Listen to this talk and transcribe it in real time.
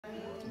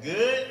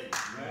Good,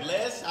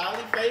 blessed,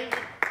 highly favored,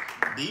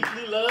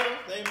 deeply loved.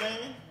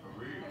 Amen.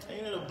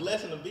 Ain't it a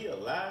blessing to be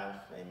alive?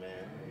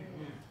 Amen.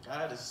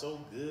 God is so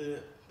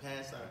good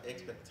past our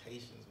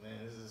expectations, man.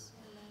 This is,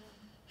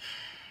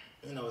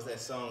 it's that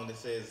song that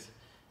says,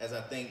 as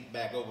I think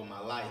back over my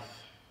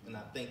life and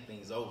I think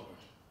things over,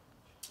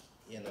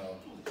 I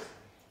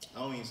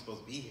don't even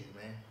supposed to be here,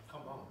 man.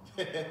 Come on.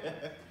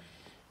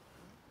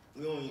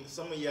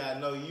 Some of y'all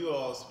know you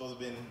all supposed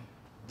to have been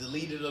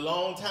deleted a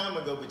long time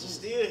ago, but you're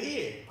still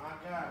here. My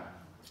God.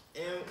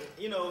 And,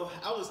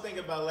 I was thinking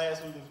about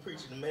last week when we was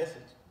preaching the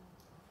message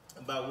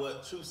about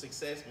what true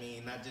success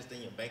means, not just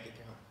in your bank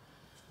account.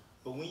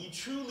 But when you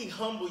truly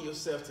humble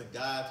yourself to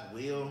God's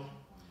will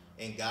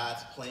and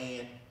God's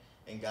plan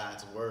and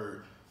God's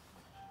word,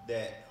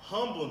 that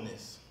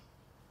humbleness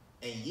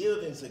and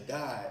yielding to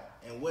God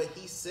and what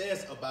he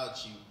says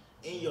about you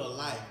in your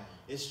life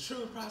is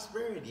true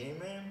prosperity,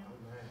 amen?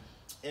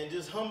 And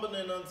just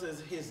humbling unto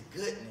his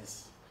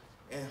goodness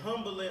and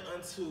humbling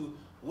unto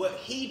what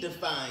he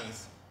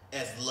defines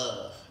as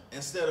love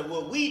instead of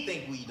what we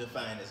think we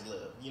define as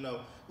love.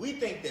 We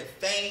think that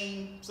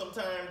fame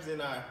sometimes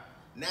in our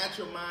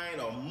natural mind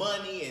or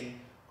money and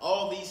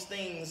all these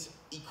things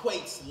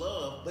equates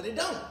love, but it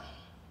don't.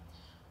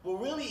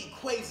 What really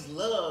equates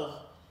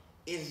love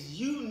is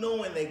you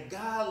knowing that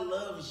God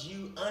loves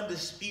you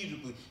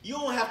undisputably. You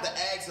don't have to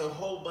ask a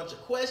whole bunch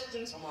of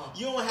questions.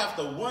 You don't have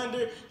to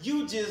wonder.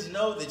 You just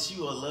know that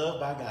you are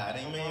loved by God.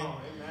 Amen.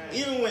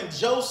 Even when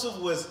Joseph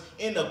was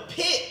in the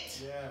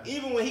pit,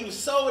 even when he was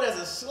sold as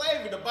a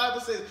slave, the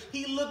Bible says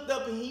he looked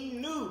up and he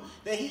knew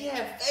that he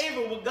had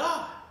favor with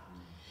God.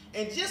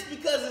 And just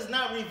because it's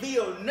not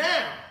revealed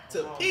now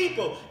to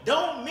people,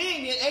 don't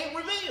mean it ain't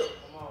revealed.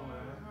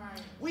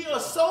 We are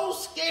so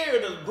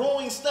scared of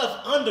growing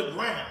stuff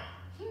underground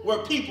where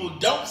people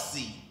don't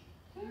see.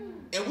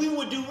 And we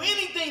would do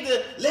anything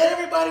to let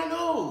everybody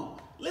know.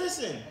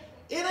 Listen,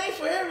 it ain't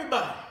for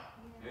everybody.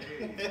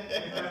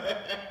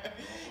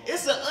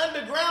 It's an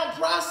underground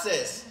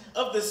process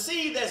of the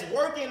seed that's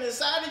working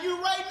inside of you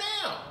right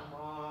now.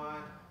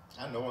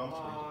 I know I'm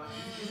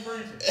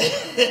free.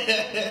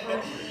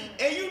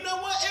 And you know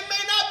what? It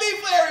may not be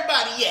for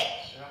everybody yet.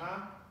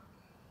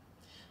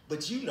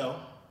 But you know,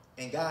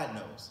 and God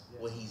knows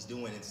what he's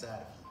doing inside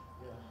of you.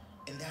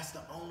 And that's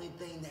the only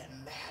thing that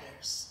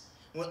matters.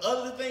 When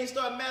other things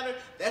start mattering,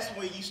 that's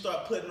when you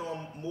start putting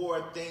on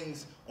more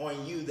things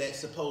on you that's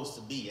supposed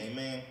to be.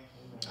 Amen.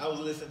 I was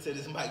listening to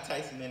this Mike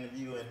Tyson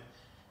interview, and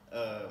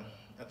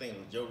I think it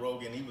was Joe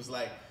Rogan. He was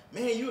like,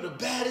 man, you're the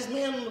baddest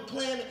man on the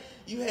planet.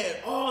 You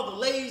had all the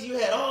ladies, you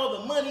had all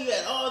the money, you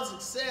had all the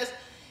success.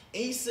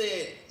 And he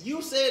said,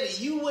 you said that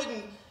you would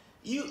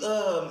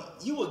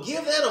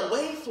give that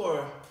away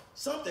for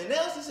something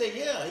else? He said,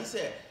 yeah. He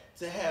said,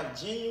 to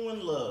have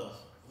genuine love.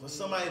 For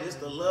somebody just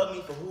to love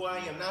me for who I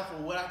am, not for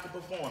what I can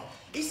perform.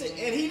 He said,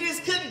 and he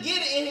just couldn't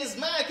get it in his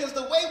mind because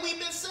the way we've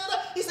been set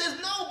up, he says,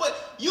 no,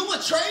 but you would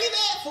trade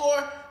that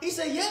for, he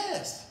said,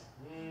 yes.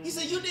 He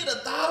said, you did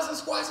 1,000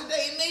 squats a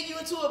day. It made you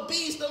into a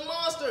beast, a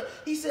monster.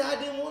 He said,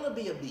 I didn't want to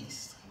be a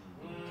beast.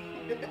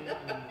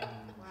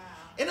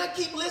 And I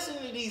keep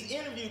listening to these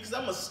interviews because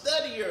I'm a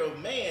studier of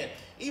man.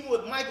 Even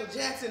with Michael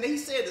Jackson, he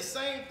said the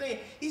same thing.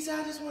 He said,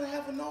 I just want to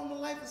have a normal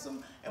life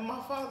and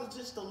my father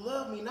just to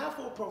love me, not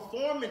for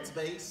performance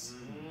base.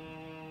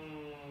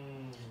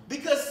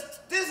 Because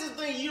this is the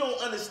thing you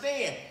don't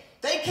understand.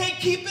 They can't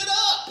keep it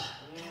up.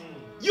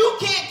 You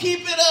can't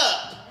keep it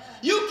up.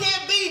 You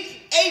can't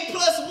be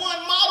A+1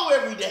 model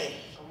every day.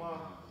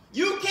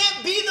 You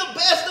can't be the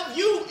best of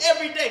you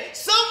every day.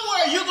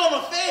 Somewhere you're going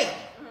to fail.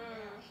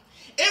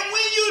 And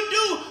when you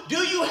do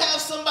you have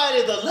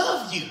somebody to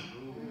love you?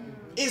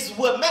 It's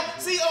what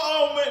matters. See,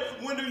 oh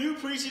man, when are you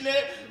preaching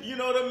that? You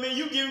know what I mean?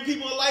 You giving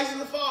people a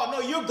license to fall. No,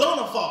 you're going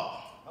to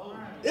fall.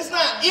 It's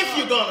not if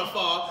you're going to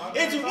fall.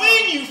 It's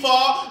when you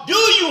fall, do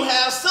you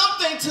have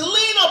something to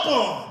lean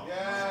upon?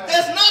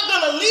 That's not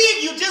going to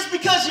leave you just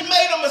because you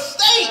made a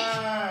mistake.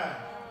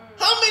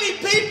 How many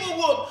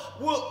people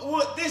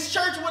would this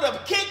church would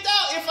have kicked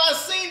out if I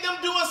seen them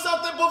doing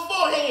something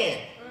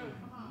beforehand?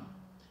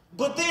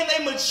 But then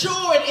they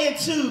matured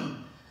into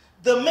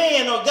the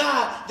man or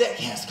God that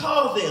has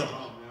called them.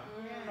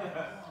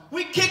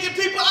 We kicking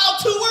people out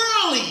too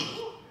early.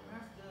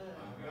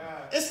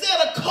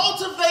 Instead of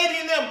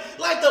cultivating them,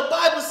 like the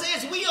Bible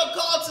says, we are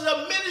called to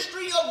the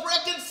ministry of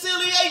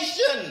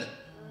reconciliation,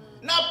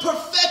 not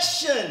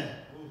perfection.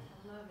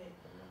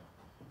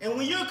 And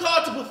when you're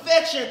called to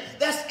perfection,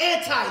 that's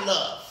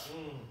anti-love,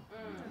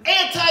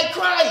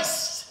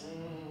 anti-Christ.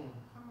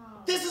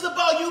 This is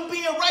about you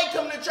being right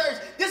coming to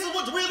church. This is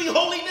what really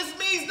holiness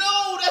means.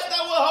 No, that's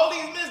not what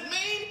holiness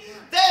means.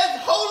 That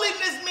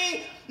holiness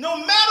means no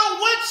matter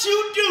what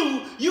you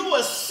do, you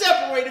are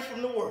separated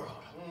from the world.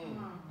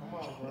 Come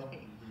on, bro.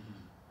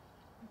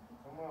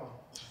 Come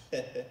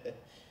on.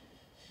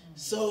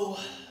 So,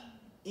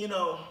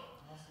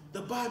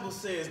 the Bible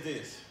says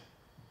this.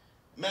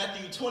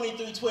 Matthew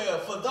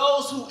 23:12. For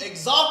those who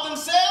exalt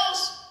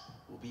themselves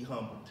will be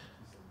humbled.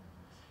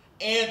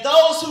 And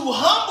those who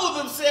humble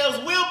themselves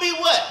will be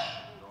what?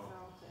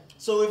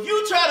 So if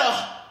you try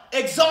to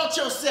exalt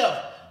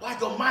yourself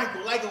like a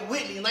Michael, like a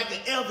Whitney, like an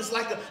Elvis,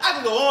 I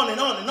can go on and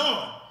on and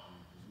on,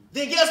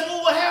 then guess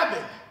what will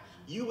happen?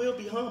 You will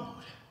be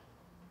humbled.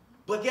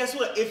 But guess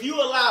what? If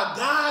you allow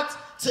God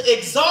to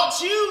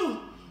exalt you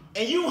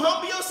and you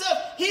humble yourself,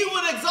 he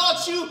would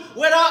exalt you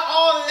without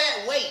all of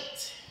that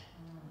weight.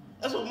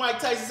 That's what Mike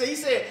Tyson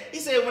said. He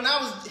said when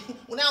I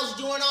was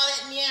doing all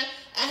that, man,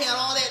 I had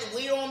all that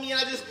weight on me,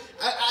 and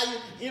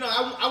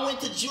I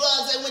went to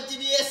drugs, I went to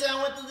this,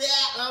 I went to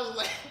that, and I was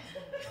like,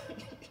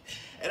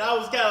 and I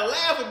was kind of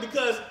laughing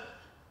because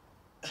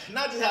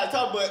not just how to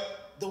talk,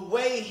 but the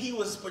way he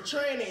was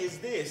portraying it is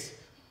this.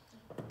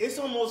 It's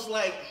almost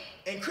like,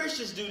 and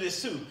Christians do this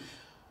too.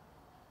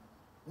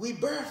 We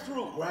bear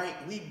fruit, right?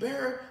 We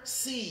bear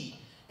seed,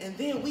 and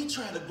then we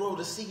try to grow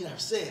the seed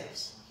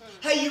ourselves.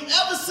 Hey, you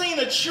ever seen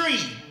a tree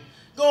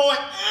going,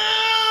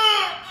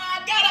 I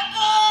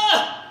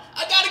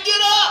gotta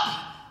get up.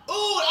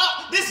 Ooh,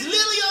 this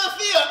lily of the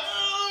field.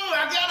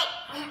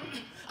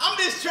 I'm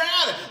just trying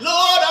to,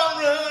 Lord,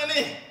 I'm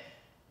running,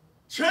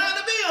 trying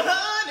to be a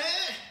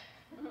honey.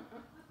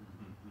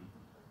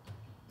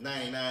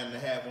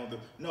 99.5 won't do.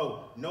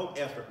 No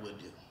effort will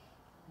do.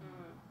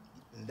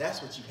 And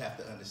that's what you have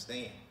to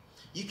understand.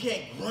 You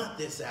can't grunt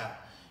this out.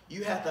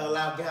 You have to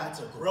allow God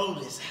to grow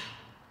this out.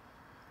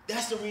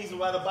 That's the reason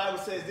why the Bible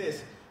says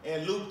this.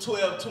 In Luke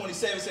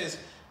 12:27 says,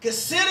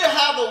 consider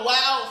how the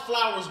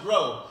wildflowers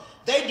grow.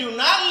 They do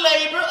not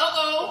labor.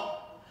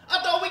 I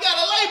thought we got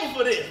a labor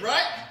for this,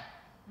 right?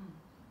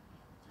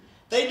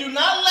 They do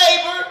not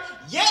labor,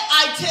 yet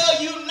I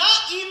tell you,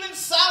 not even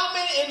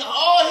Solomon in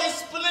all his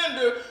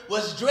splendor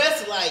was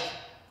dressed like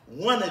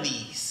one of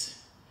these.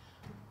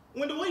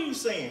 Wendell, what are you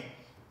saying?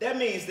 That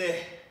means that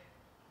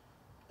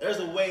there's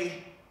a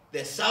way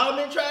that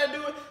Solomon tried to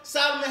do it.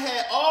 Solomon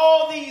had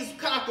all these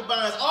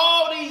concubines,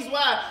 all these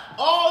wives,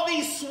 all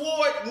these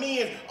sword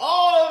men,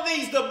 all of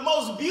these, the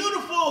most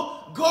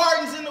beautiful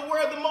gardens in the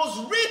world, the most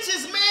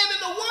richest man in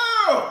the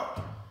world.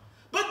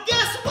 But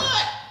guess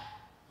what?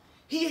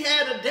 He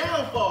had a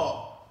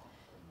downfall.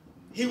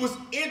 He was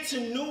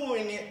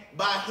continuing it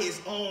by his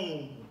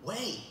own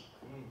way.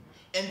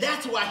 And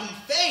that's why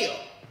he failed.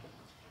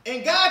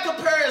 And God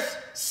compares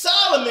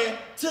Solomon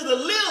to the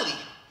lily.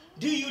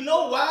 Do you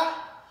know why?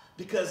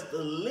 Because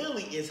the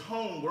lily is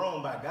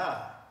homegrown by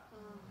God.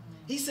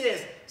 He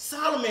says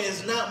Solomon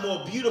is not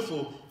more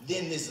beautiful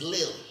than this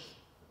lily.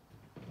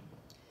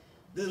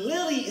 The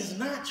lily is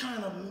not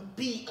trying to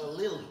be a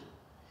lily.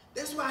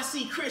 That's why I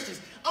see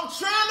Christians. I'm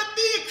trying to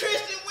be a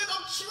Christian when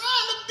I'm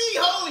trying to be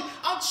holy.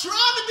 I'm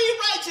trying to be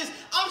righteous.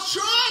 I'm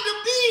trying to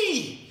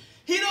be.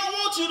 He don't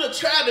want you to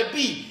try to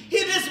be.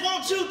 He just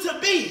wants you to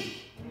be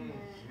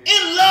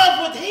in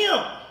love with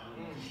him.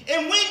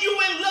 And when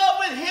you're in love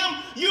with him,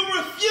 you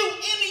refute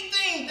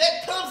anything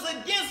that comes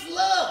against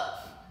love.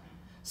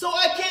 So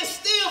I can't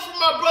steal from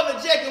my brother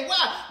Jack. And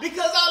why?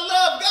 Because I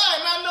love God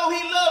and I know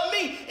he loved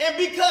me. And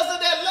because of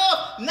that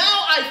love,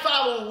 now I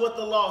follow what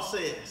the law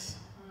says.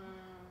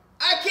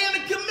 I can't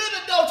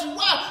commit adultery.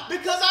 Why?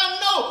 Because I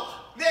know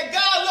that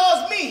God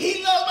loves me.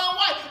 He loves my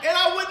wife. And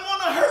I wouldn't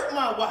want to hurt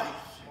my wife.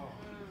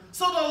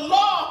 So the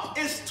law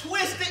is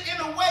twisted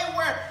in a way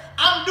where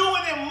I'm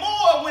doing it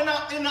more when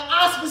I'm in the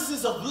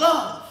auspices of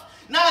love.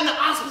 Not in the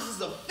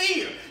auspices of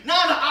fear.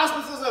 Not in the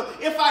auspices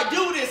of, if I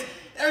do this,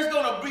 there's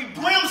going to be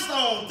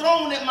brimstone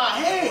thrown at my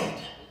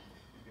head.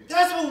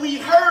 That's what we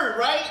heard,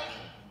 right?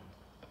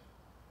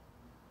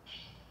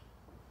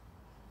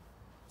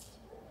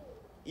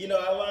 You know,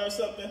 I learned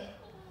something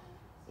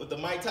with the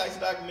Mike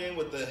Tyson documentary,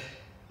 with the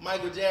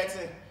Michael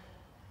Jackson.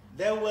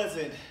 That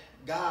wasn't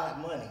God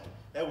money.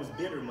 That was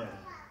bitter money.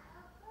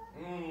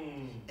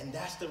 And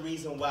that's the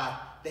reason why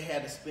they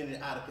had to spend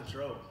it out of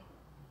control.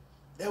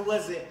 That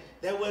wasn't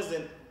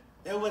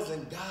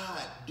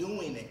God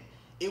doing it.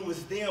 It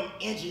was them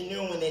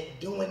engineering it,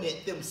 doing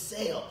it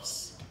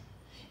themselves.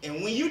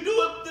 And when you do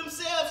it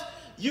themselves,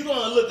 you're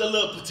going to look a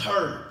little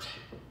perturbed.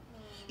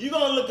 You're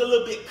going to look a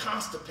little bit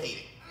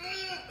constipated.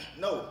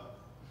 No.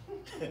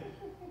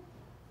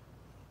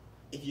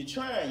 If you're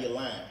trying, you're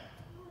lying.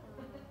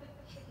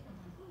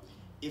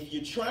 If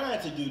you're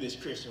trying to do this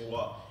Christian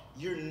walk,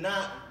 you're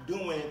not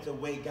doing it the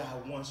way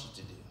God wants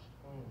you to do.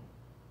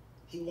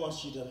 He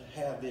wants you to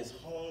have this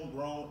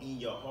homegrown in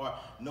your heart,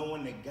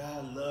 knowing that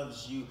God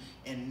loves you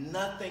and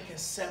nothing can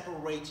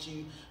separate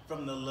you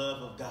from the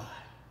love of God.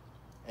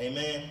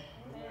 Amen?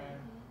 Amen.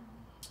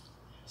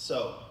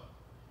 So,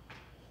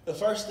 the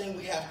first thing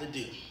we have to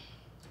do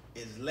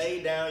is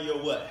lay down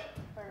your what?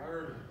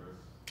 Burden.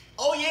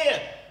 Oh yeah,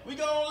 we're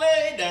going to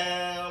lay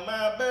down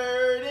my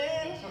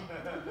burden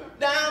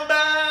down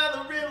by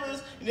the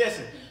rivers.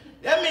 Listen,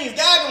 that means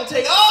God going to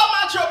take all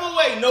my trouble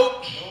away.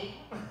 Nope.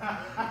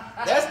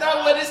 That's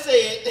not what it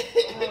said.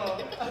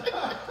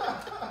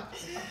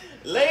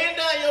 Laying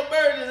down your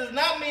burdens does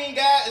not mean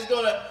God is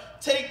going to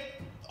take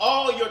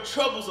all your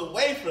troubles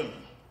away from you.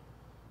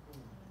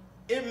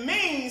 It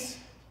means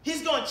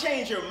he's going to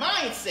change your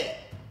mindset.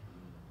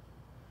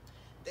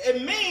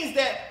 It means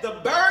that the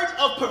burden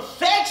of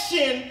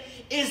perfection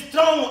is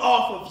thrown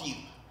off of you.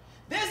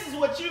 This is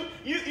what you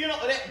know,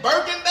 that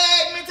Birkin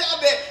bag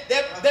mentality,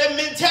 that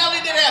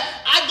mentality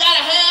that I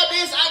gotta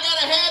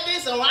have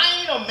this, or I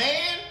ain't a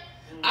man.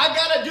 I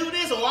gotta do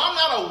this, or I'm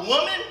not a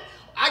woman.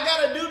 I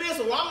gotta do this,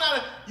 or I'm not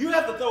a. You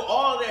have to throw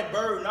all of that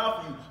burden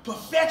off you.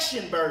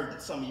 Perfection burden,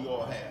 some of you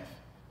all have.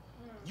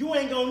 You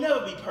ain't gonna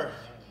never be perfect.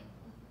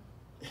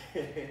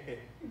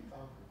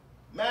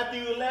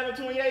 Matthew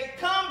 11:28.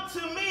 Come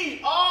to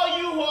me, all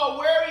you who are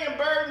weary and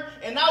burdened,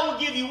 and I will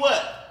give you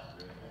what?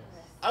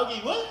 I'll give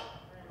you what?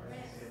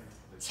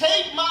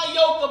 Take my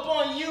yoke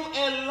upon you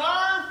and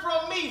learn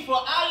from me, for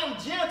I am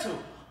gentle,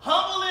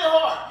 humble in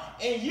heart,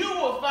 and you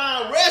will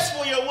find rest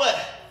for your what?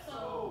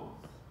 Soul.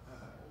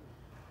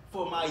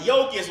 For my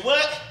yoke is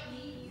what?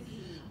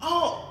 Easy.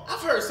 Oh, I've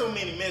heard so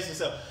many ministers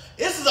say,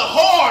 this is a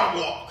hard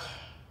walk.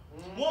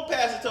 One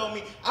pastor told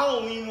me, I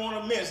don't even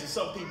want to minister to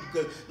some people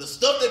because the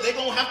stuff that they're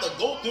going to have to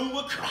go through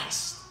with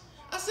Christ.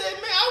 I said,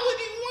 man, I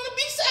wouldn't even want to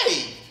be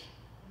saved.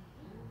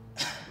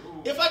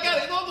 If I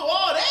got to go through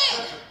all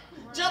that,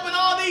 jumping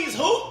all these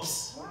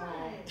hoops.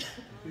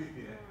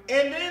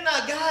 And then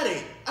I got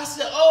it. I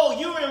said, oh,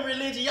 you're in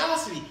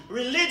religiosity.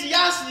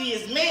 Religiosity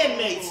is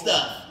man-made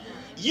stuff.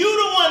 You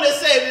the one that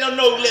said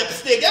no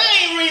lipstick. I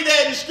ain't read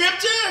that in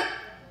scripture.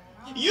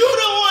 You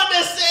the one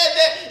that said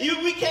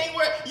that we can't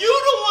wear. You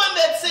the one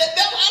that said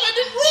that. I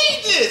didn't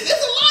read this.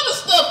 There's a lot of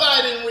stuff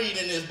I didn't read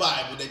in this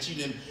Bible that you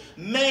didn't.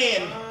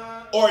 Man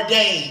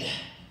ordained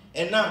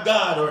and not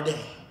God ordained.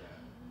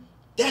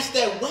 That's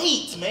that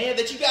weight, man,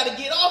 that you got to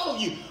get off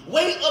of you.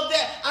 Weight of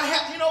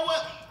that. You know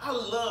what? I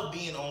love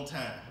being on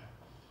time.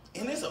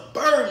 And it's a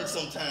burden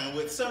sometimes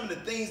with some of the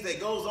things that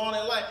goes on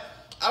in life.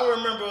 I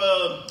remember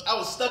I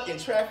was stuck in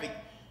traffic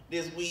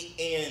this week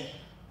and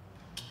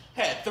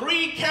had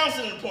 3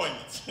 counseling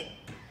appointments.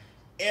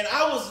 And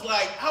I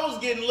was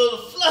getting a little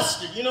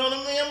flustered, you know what I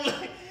mean? I'm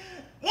like,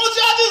 won't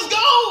y'all just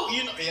go?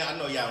 You know, yeah, I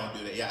know y'all don't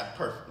do that. Y'all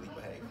perfectly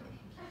behave.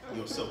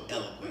 You're so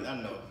eloquent,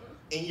 I know.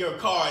 In your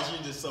cars,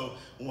 you're just so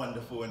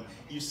wonderful, and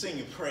you're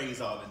singing praise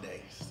all the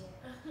days.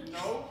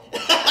 No.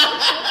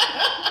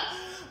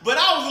 But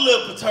I was a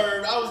little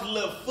perturbed. I was a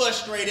little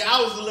frustrated.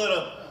 I was a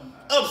little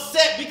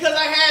upset because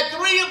I had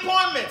 3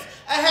 appointments.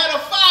 I had a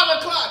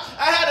 5 o'clock.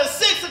 I had a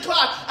 6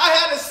 o'clock. I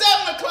had a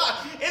 7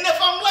 o'clock. And if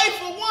I'm late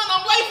for one,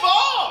 I'm late for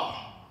all.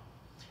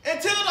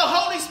 Until the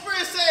Holy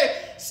Spirit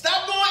said,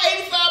 stop going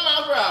 85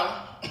 miles per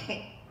hour.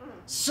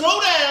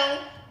 Slow down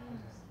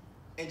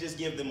and just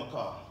give them a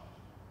call.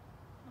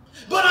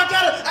 But I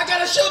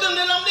gotta show them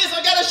that I'm this.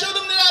 I gotta show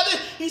them that I'm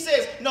this. He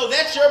says, no,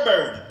 that's your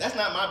burden. That's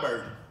not my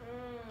burden.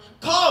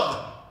 Call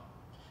them.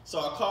 So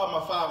I called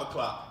my 5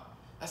 o'clock.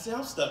 I said,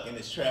 I'm stuck in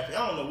this traffic.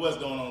 I don't know what's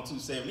going on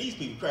 270. These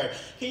people crazy.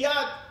 Can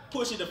y'all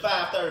push it to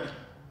 5:30?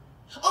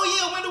 Oh,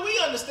 yeah, when do we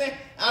understand?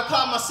 I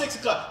called my 6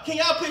 o'clock. Can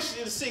y'all push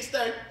it to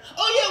 6:30?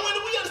 Oh, yeah, when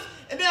do we understand?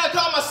 And then I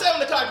called my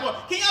 7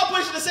 o'clock. Can y'all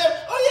push it to 7?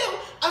 Oh,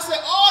 yeah. I said,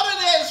 all of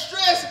that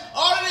stress,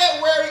 all of that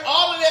worry,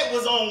 all of that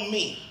was on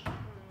me.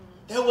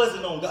 That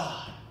wasn't on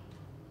God.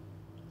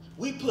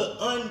 We put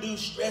undue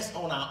stress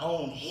on our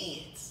own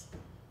heads.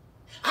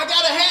 I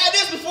got to have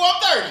this before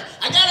I'm 30.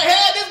 I got to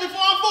have this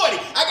before I'm 40.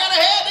 I got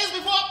to have this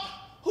before I'm...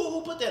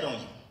 Who put that on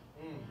you?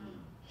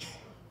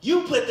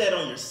 You put that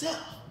on yourself.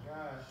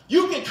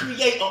 You can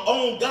create your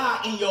own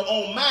God in your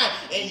own mind,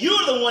 and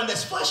you're the one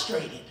that's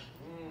frustrated.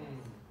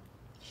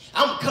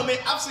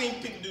 I've seen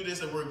people do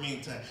this at work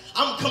many times.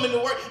 I'm coming to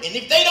work, and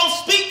if they don't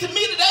speak to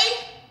me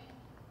today,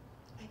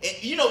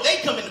 and you know, they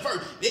come in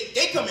first.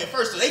 They come in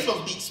first, so they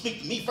supposed to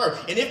speak to me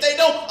first. And if they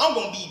don't, I'm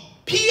going to be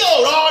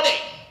PO'd all day.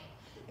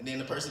 And then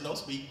the person don't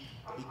speak.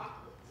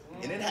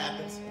 And it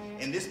happens.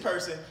 And this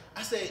person,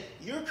 I said,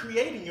 you're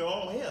creating your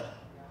own hell.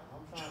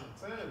 I'm trying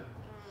to tell you.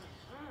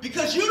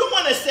 Because you're the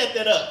one that set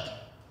that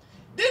up.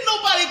 Didn't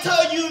nobody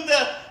tell you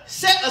to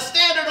set a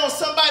standard on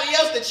somebody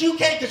else that you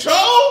can't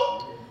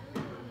control?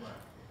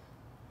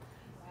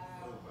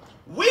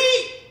 We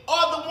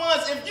are the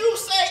ones, if you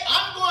say,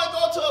 I'm going to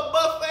go to a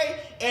buffet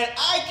and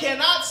I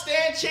cannot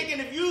stand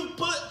chicken, if you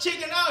put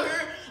chicken out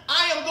here,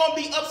 I am going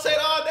to be upset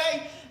all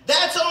day,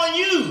 that's on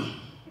you.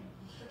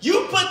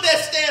 You put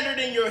that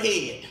standard in your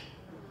head.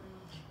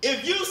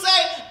 If you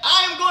say,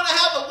 I'm going to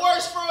have the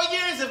worst 4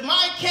 years, if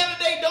my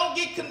candidate don't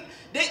get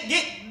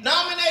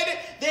nominated,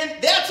 then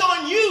that's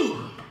on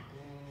you.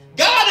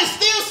 God is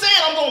still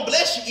saying, I'm going to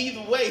bless you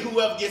either way,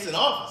 whoever gets in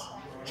office.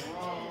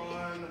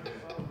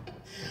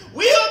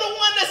 We are the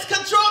one that's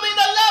controlling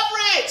the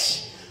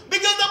leverage.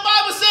 Because the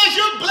Bible says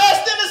you're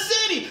blessed in the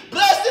city,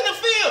 blessed in the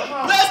field,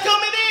 blessed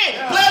coming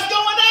in, blessed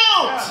going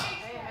out.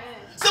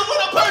 So when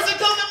a person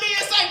comes to me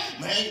and say,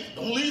 man,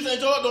 don't leave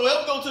St. George, don't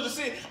ever go to the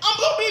city, I'm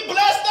going to be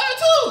blessed there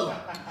too.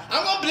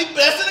 I'm going to be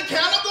blessed in the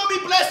county. I'm going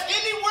to be blessed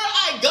anywhere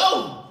I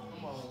go.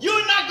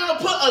 You're not going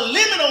to put a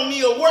limit on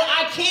me or where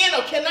I can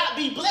or cannot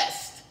be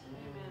blessed.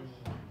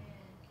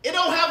 It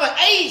don't have an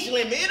age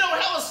limit. It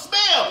don't have a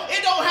smell.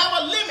 It don't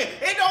have a limit.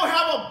 It don't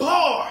have a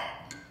bar.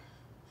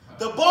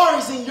 The bar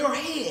is in your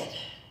head.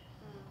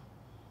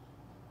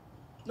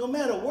 No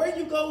matter where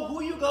you go,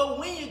 who you go,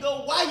 when you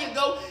go, why you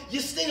go,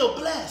 you're still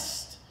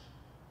blessed.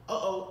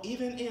 Uh-oh,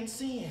 even in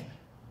sin.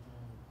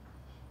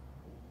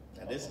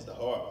 Now this is the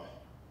hard one.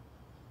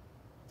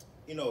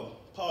 You know,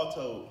 Paul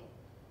told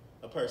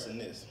a person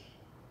this.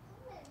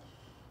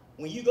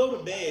 When you go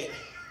to bed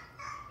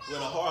with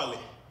a harlot,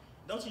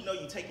 don't you know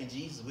you're taking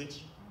Jesus with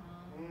you?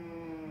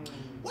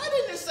 Why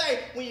didn't it say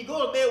when you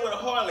go to bed with a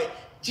harlot,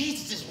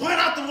 Jesus just run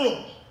out the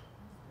room?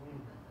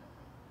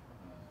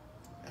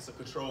 That's a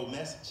controlled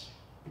message.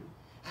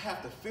 I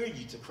have to fear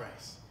you to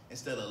Christ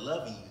instead of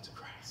loving you to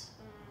Christ.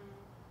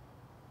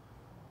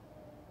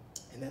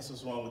 And that's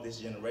what's wrong with this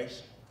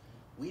generation.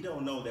 We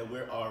don't know that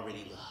we're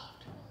already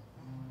loved.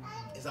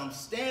 As I'm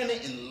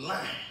standing in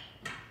line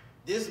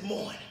this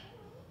morning,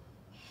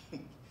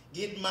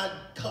 getting my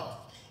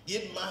coffee,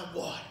 getting my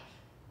water,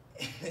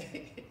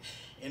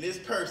 and this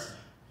person,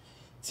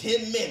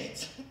 10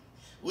 minutes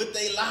with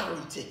their lottery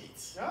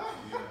tickets, a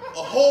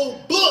whole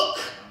book,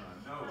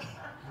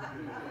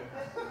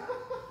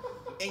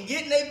 and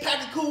getting their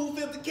pack of Cool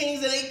 50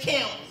 Kings and they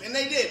Camels, and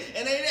they did,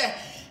 and they did.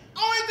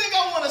 Only thing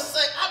I want to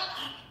say,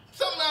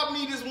 something about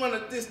me just want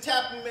to, this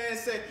tapping man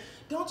say,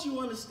 don't you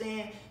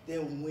understand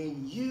that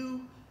when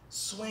you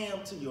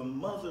swam to your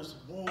mother's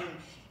womb,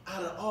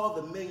 out of all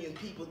the million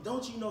people,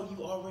 don't you know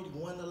you already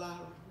won the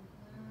lottery?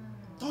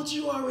 Don't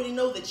you already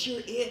know that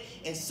you're it,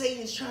 and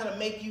Satan's trying to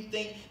make you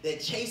think that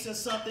chasing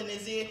something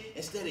is it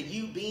instead of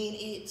you being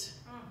it?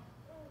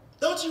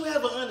 Don't you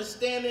have an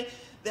understanding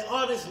that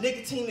all this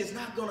nicotine is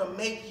not going to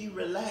make you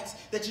relax,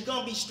 that you're going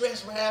to be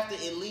stressed right after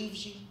it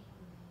leaves you?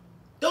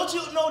 Don't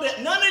you know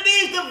that none of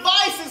these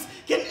devices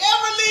can ever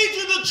lead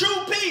you to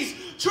true peace?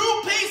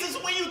 True peace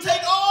is when you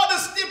take all the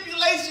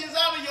stipulations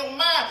out of your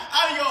mind,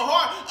 out of your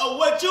heart, of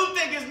what you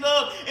think is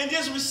love, and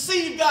just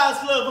receive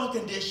God's love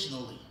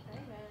unconditionally.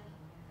 Amen.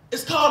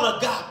 It's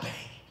called agape.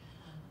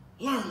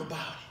 Learn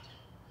about it.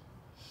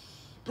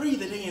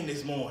 Breathe it in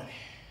this morning.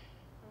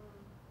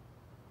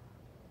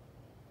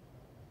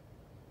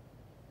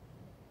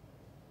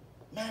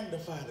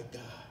 Magnify the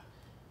God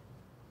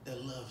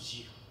that loves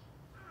you.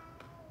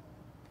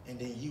 And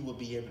then you will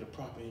be able to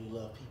properly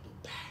love people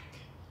back.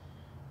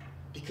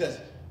 Because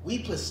we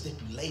put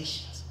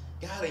stipulations.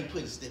 God ain't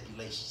putting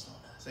stipulations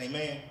on us.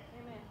 Amen?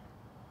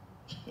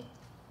 Amen.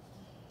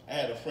 I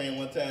had a friend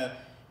one time.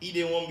 He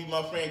didn't want to be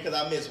my friend because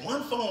I missed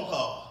one phone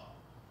call.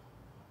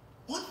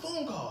 One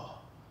phone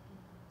call.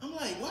 I'm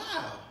like,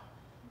 wow.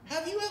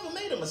 Have you ever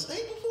made a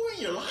mistake before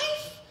in your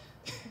life?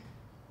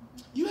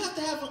 You have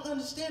to have an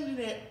understanding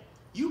that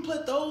you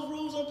put those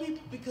rules on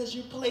people because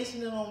you're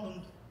placing it on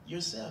them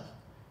yourself.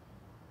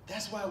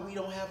 That's why we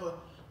don't have a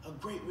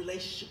great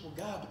relationship with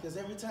God, because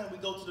every time we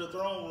go to the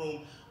throne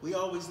room, we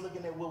always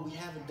looking at what we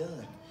haven't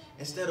done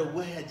instead of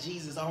what had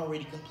Jesus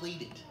already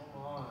completed.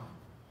 Come on.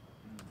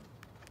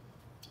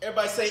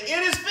 Everybody say, it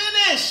is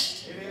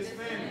finished. It is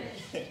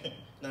finished.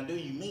 Now, do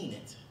you mean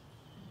it?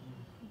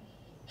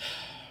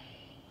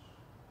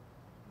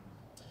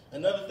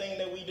 Another thing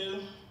that we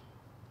do,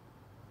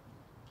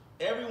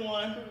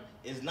 everyone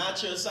is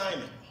not your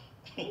assignment.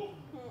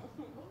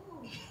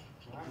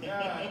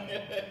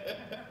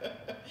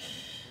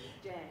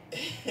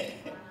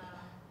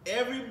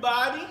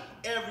 Everybody,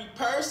 every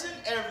person,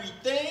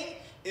 everything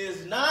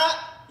is not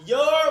your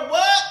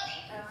what?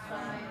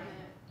 Assignment.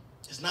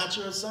 It's not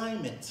your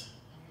assignment.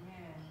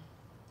 Amen.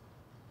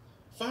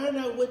 Find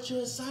out what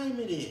your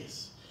assignment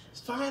is.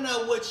 Find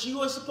out what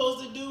you are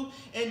supposed to do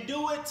and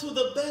do it to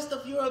the best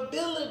of your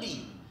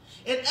ability.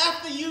 And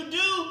after you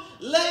do,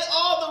 lay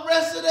all the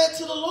rest of that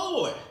to the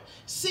Lord.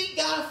 Seek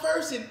God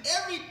first in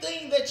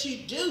everything that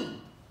you do.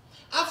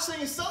 I've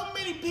seen so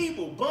many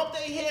people bump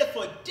their head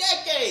for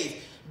decades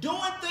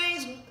doing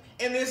things,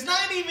 and it's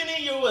not even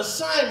in your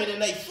assignment,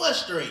 and they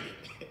frustrated.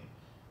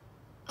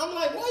 I'm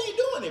like, what are you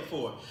doing it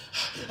for?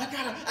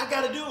 I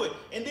gotta do it.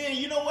 And then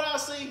you know what I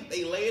see?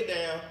 They lay it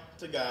down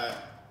to God.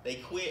 They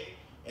quit,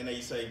 and they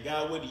say,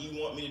 God, what do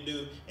you want me to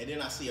do? And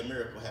then I see a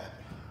miracle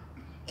happen.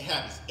 It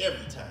happens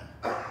every time.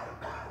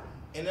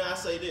 And then I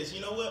say this,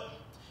 you know what?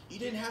 You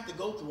didn't have to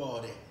go through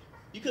all that.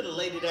 You could have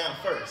laid it down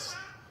first.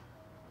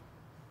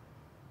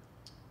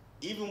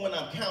 Even when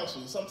I'm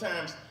counseled,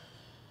 sometimes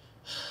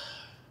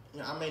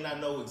I may not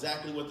know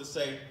exactly what to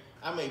say.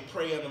 I may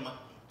pray under my,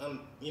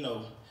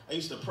 I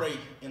used to pray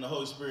in the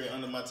Holy Spirit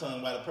under my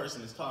tongue while the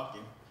person is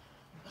talking.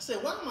 I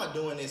said, why am I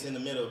doing this in the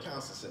middle of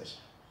counsel session?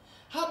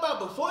 How about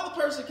before the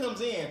person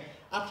comes in,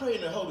 I pray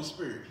in the Holy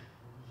Spirit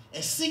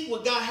and seek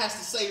what God has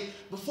to say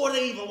before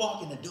they even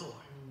walk in the door.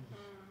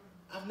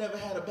 I've never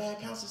had a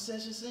bad counsel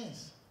session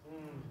since.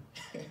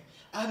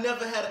 I've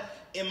never had,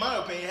 in my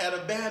opinion, had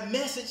a bad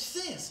message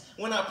since.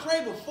 When I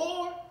pray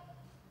before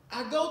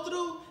I go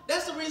through,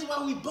 that's the reason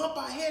why we bump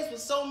our heads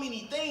with so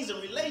many things in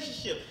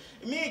relationship.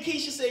 And me and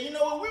Keisha said, you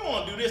know what, we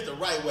want to do this the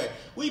right way.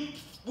 We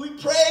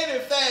prayed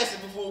and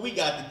fasted before we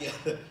got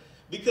together.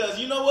 Because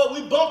you know what,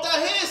 we bumped our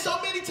heads so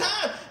many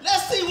times.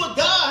 Let's see what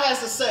God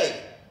has to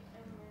say.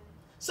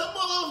 Some of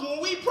us,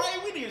 when we pray,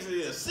 we need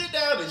to sit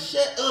down and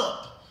shut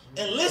up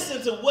and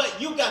listen to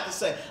what you got to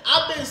say.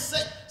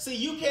 See,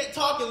 you can't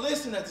talk and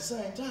listen at the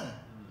same time.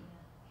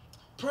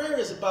 Prayer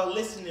is about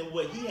listening to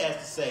what he has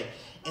to say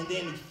and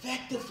then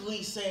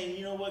effectively saying,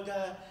 you know what,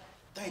 God,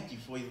 Thank you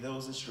for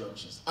those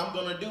instructions. I'm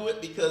going to do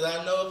it because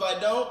I know if I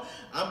don't,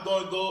 I'm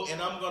going to go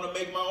and I'm going to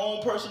make my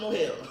own personal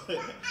hell.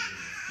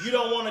 You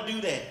don't want to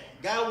do that.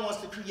 God wants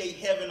to create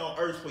heaven on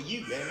earth for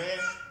you, amen?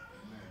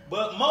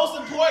 But most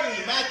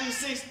importantly, Matthew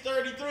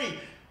 6:33.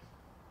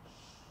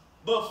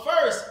 But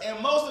first and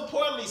most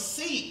importantly,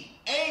 seek,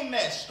 aim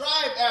at,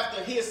 strive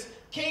after his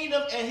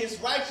kingdom and his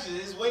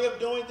righteousness, his way of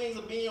doing things,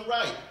 of being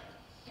right.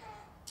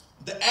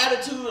 The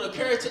attitude or the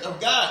character of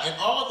God, and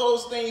all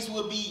those things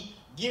will be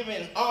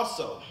given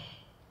also.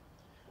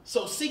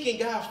 So seeking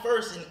God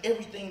first in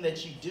everything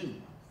that you do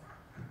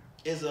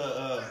is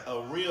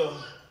a real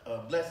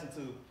blessing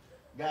to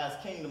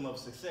God's kingdom of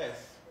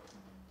success.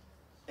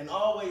 And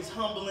always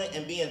humbling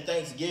and being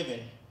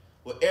thanksgiving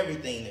with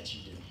everything that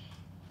you do.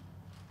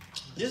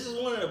 This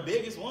is one of the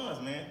biggest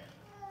ones, man.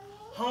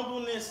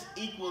 Humbleness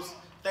equals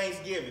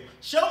thanksgiving.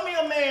 Show me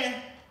a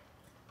man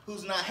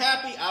who's not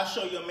happy, I'll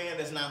show you a man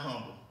that's not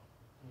humble.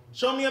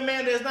 Show me a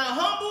man that's not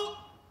humble,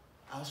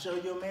 I'll show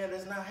you a man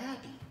that's not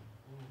happy.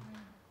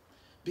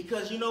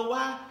 Because you know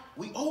why?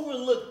 We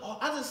overlook.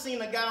 I just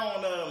seen a guy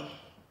on,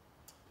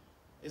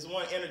 it's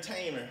one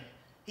entertainer.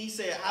 He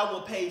said, I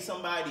will pay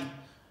somebody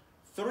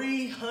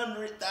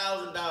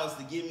 $300,000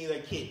 to give me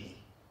their kidney.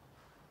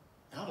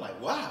 And I'm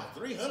like, wow,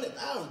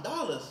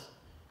 $300,000.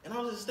 And I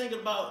was just thinking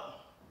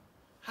about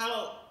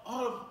how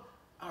all of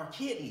our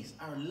kidneys,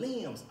 our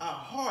limbs, our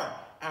heart,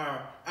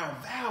 our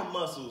valve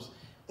muscles,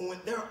 when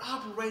they're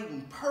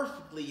operating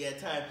perfectly at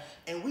times,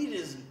 and we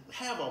just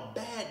have a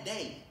bad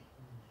day.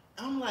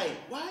 I'm like,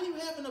 why are you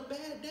having a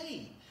bad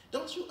day?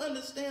 Don't you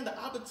understand the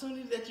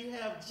opportunity that you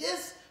have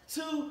just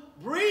to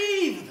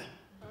breathe?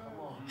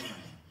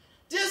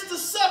 Just to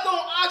suck on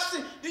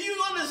oxygen. Do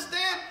you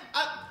understand?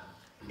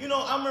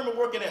 I remember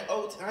working at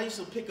Oats, and I used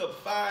to pick up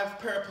 5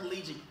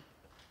 paraplegic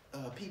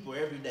people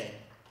every day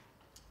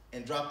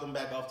and drop them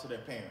back off to their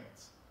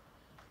parents.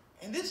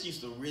 And this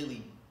used to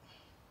really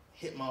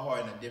hit my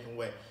heart in a different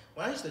way.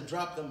 When I used to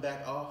drop them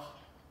back off,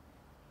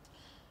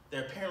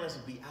 their parents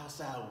would be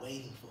outside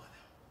waiting for them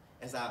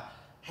as I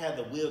had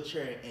the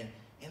wheelchair, and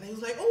they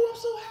was like, oh, I'm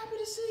so happy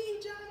to see you,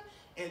 Johnny.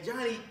 And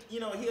Johnny,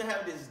 he'll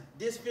have this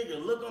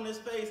disfigured look on his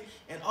face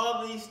and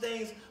all these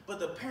things, but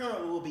the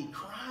parent will be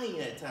crying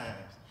at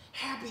times,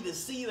 happy to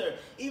see her,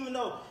 even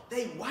though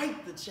they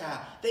wipe the child.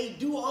 They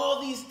do all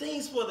these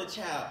things for the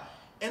child.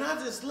 And I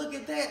just look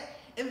at that,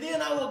 and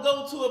then I will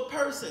go to a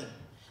person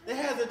that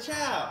has a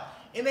child,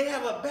 and they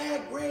have a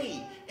bad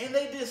grade, and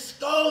they just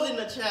scolding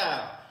the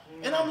child.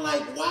 And I'm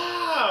like,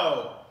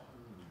 wow.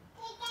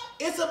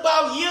 It's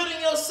about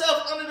yielding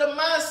yourself under the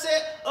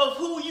mindset of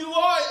who you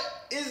are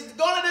is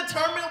going to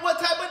determine what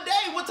type of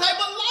day, what type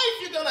of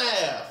life you're going to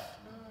have.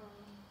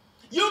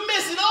 You're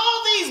missing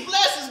all these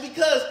blessings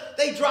because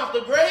they dropped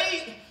a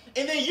grade,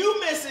 and then you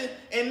missing,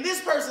 and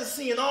this person's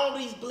seeing all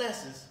these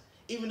blessings,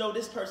 even though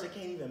this person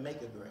can't even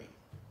make a grade.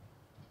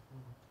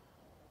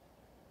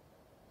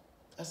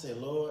 I said,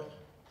 Lord,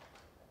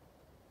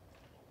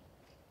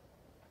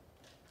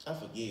 I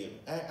forgive.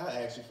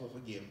 I ask you for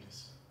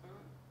forgiveness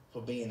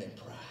for being in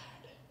pride.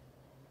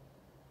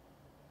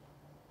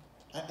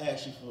 I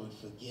ask you for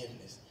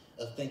forgiveness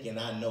of thinking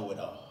I know it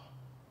all.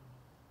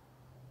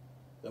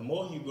 The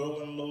more you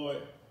grow in the Lord,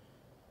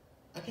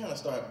 I kind of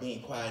start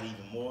being quiet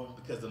even more,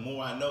 because the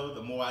more I know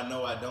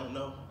I don't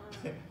know.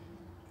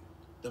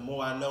 The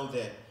more I know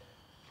that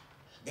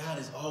God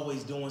is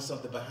always doing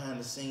something behind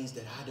the scenes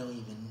that I don't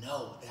even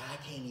know, that I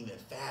can't even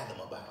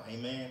fathom about.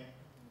 Amen.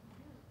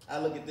 I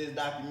look at this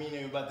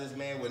documentary about this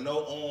man with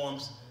no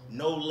arms,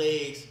 no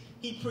legs.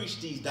 He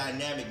preached these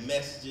dynamic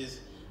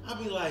messages.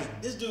 I'll be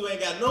like, this dude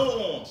ain't got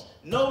no arms,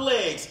 no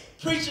legs,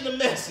 preaching a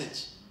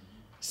message,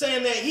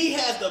 saying that he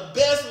has the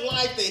best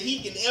life that he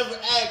can ever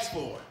ask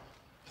for,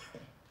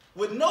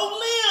 with no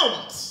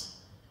limbs.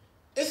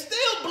 It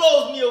still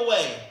blows me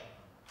away.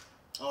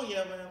 Oh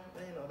yeah, man,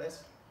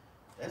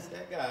 that's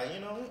that guy.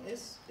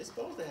 It's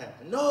supposed to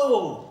happen.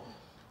 No,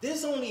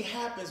 this only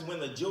happens when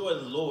the joy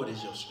of the Lord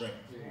is your strength.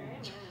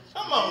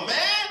 Come on,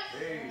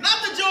 man.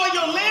 Not the joy of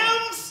your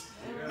limbs,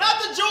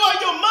 not the joy of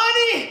your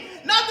money,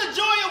 not the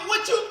joy of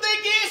what you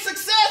think is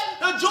success.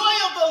 The joy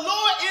of the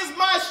Lord is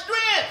my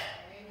strength.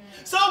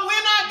 So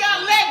when I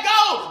got let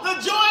go, the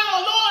joy of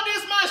the Lord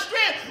is my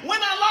strength.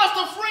 When I lost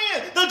a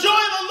friend, the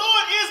joy of the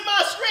Lord is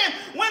my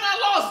strength. When I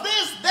lost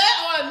this, that,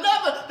 or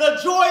another, the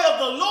joy of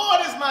the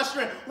Lord is my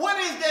strength. What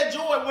is that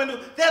joy?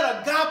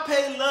 That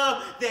agape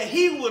love, that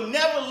he will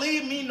never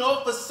leave me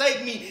nor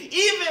forsake me.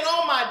 Even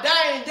on my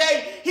dying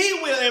day, he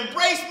will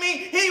embrace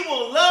me. He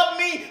will love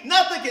me.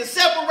 Nothing can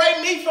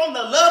separate me from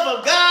the love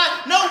of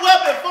God. No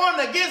weapon formed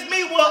against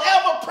me will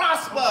ever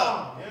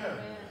prosper.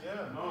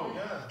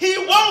 He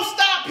won't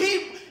stop.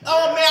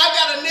 Oh man, I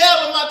got a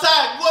nail in my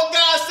tire. What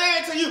God's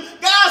saying to you,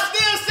 God's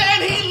still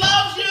saying he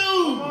loves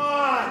you.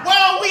 Why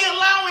are we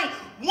allowing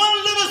one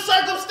little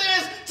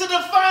circumstance to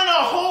define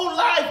our whole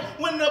life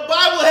when the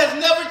Bible has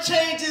never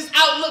changed his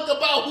outlook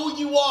about who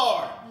you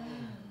are?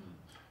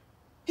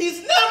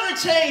 He's never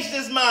changed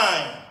his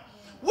mind.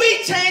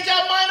 We change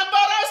our mind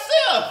about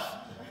ourselves.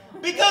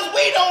 Because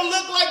we don't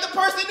look like the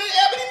person that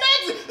Ebony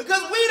Magazine.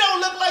 Because we don't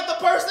look like the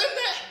person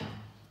that.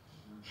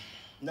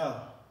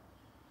 No,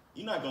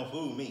 you're not going to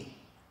fool me.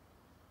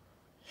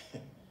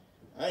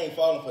 I ain't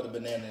falling for the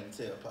banana in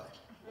the tailpipe.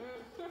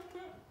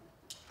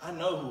 I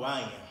know who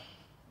I am.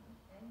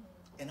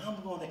 And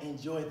I'm going to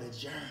enjoy the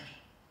journey.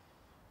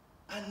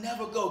 I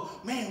never go,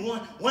 man,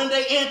 one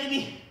day,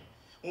 Anthony,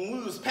 when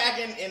we was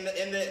packing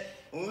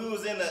when we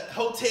was in the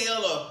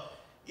hotel, or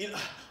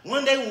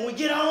one day when we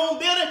get our own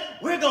building,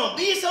 we're gonna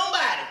be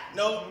somebody.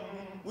 No,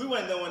 we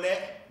wasn't doing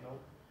that.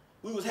 Nope.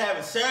 We was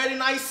having Saturday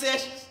night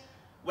sessions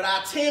with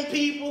our 10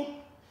 people,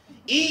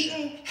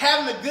 eating,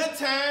 having a good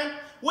time.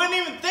 Wasn't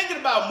even thinking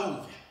about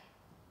moving.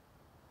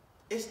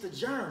 It's the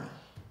journey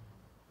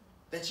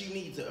that you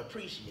need to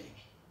appreciate.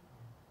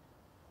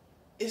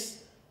 It's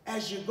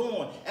as you're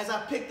going. As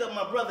I picked up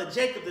my brother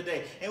Jacob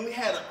today, and we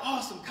had an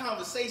awesome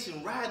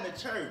conversation riding to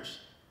church.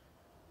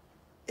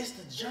 It's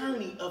the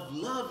journey of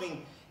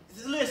loving.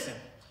 Listen,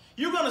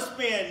 you're going to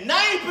spend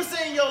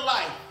 90% of your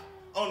life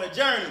on a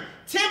journey,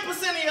 10%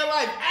 of your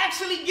life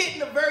actually getting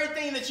the very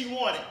thing that you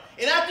wanted.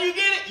 And after you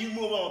get it, you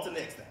move on to the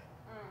next thing.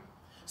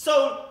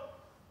 So,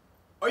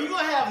 are you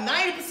going to have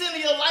 90%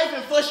 of your life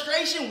in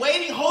frustration,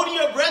 waiting, holding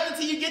your breath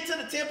until you get to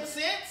the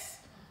 10%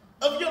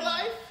 of your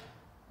life?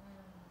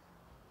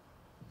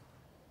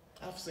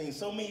 I've seen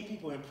so many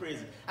people in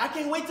prison. I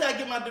can't wait till I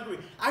get my degree.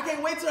 I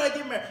can't wait till I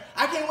get married.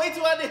 I can't wait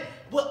till I did.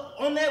 But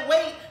on that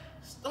wait,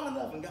 start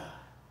loving God.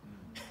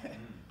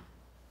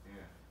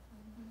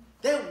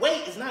 That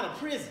wait is not a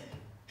prison.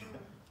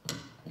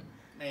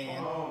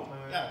 Man, y'all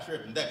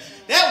tripping.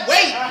 That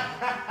wait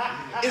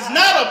is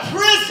not a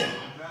prison.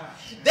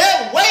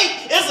 That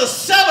wait is a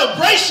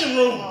celebration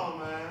room.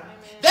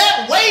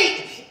 That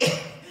wait,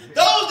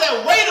 those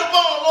that wait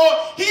upon the Lord,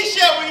 he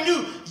shall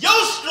renew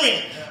your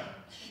strength.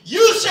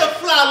 You shall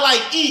fly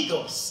like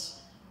eagles.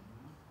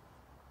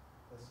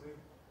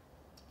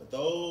 But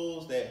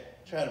those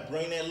that try to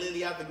bring that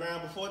lily out the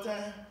ground before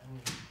time,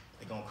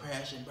 they're going to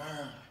crash and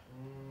burn.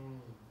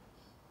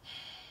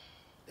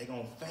 They're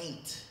going to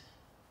faint.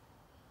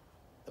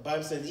 The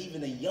Bible says even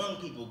the young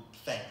people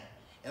faint.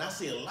 And I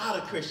see a lot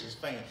of Christians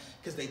fainting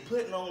because they're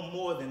putting on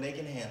more than they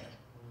can handle.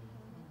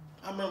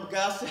 I remember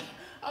God said,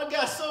 I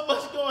got so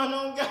much going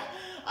on, God.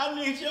 I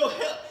need your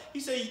help. He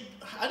said,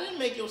 I didn't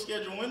make your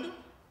schedule window.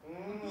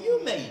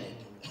 You made it.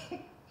 My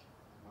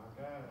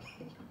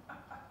God.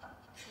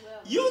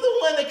 You're the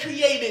one that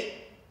created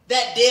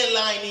that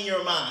deadline in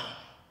your mind.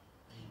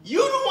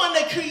 You're the one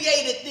that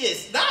created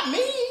this, not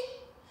me.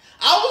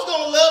 I was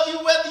going to love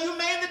you whether you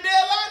made the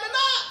deadline or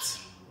not.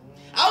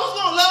 I was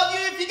going to love you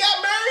if you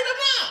got married or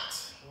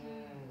not.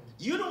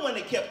 You're the one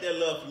that kept that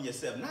love from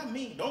yourself, not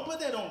me. Don't put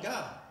that on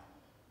God.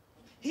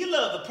 He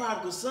loved the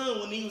prodigal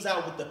son when he was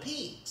out with the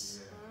pigs.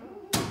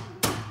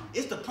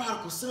 It's the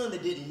prodigal son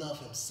that didn't love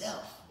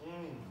himself.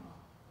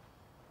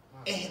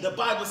 And the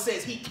Bible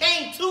says he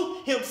came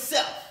to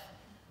himself.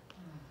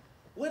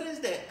 What is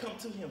that, come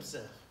to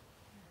himself?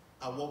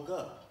 I woke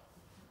up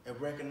and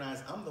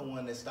recognized I'm the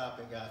one that's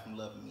stopping God from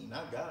loving me,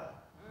 not God.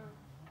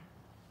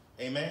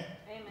 Amen?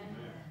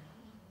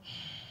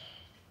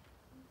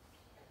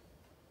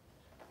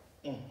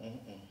 Amen.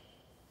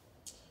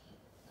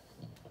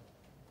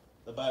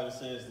 The Bible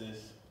says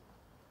this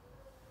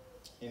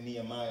in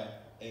Nehemiah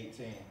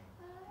 18.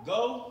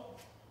 Go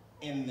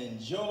and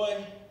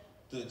enjoy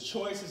the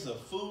choices of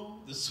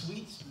food, the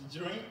sweets, the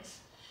drinks,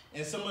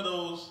 and some of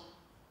those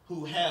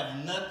who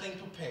have nothing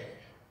prepared.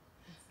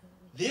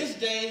 This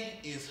day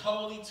is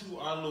holy to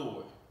our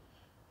Lord.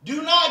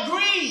 Do not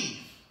grieve,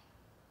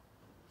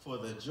 for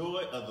the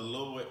joy of the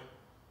Lord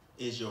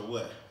is your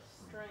what?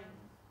 Strength.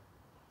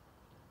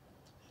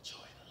 The joy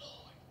of the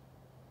Lord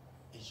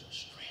is your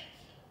strength.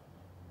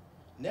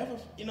 Never,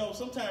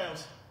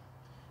 sometimes,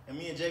 and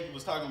me and Jacob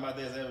was talking about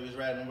this as we was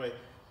riding away,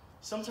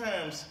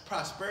 sometimes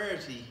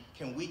prosperity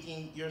can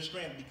weaken your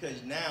strength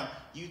because now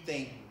you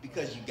think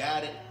because you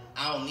got it,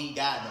 I don't need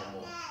God no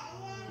more.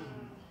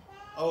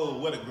 Oh,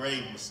 what a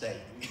grave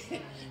mistake.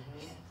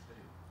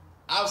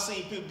 I've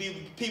seen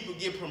people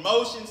get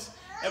promotions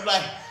and be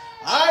like,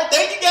 all right,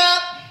 thank you,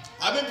 God.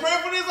 I've been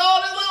praying for this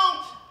all day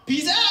long.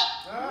 Peace out.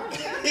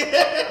 Where you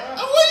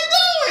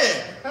going?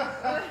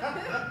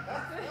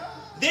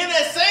 Then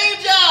that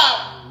same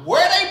job,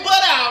 where they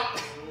butt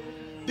out,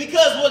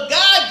 because what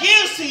God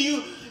gives to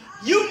you,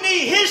 you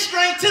need his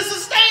strength to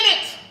sustain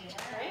it.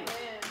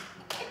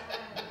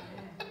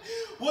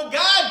 What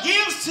God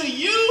gives to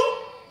you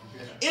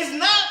is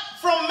not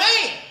from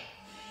man.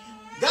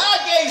 God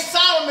gave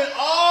Solomon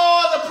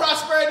all the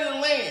prosperity of the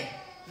land.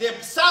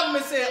 Then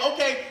Solomon said,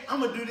 okay, I'm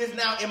going to do this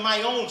now in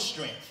my own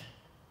strength.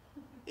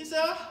 He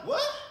said,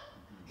 what?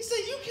 He said,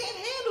 you can't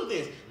handle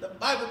this. The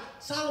Bible,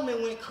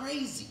 Solomon went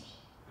crazy.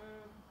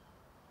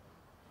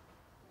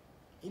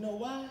 You know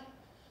why?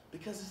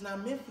 Because it's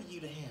not meant for you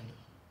to handle.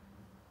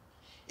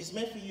 It's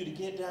meant for you to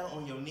get down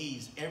on your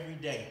knees every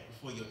day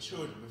before your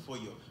children, before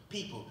your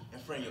people, in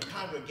front of your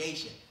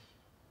congregation,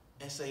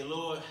 and say,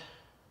 Lord,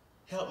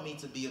 help me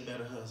to be a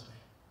better husband.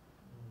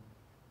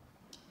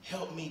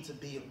 Help me to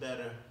be a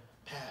better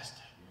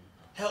pastor.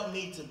 Help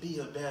me to be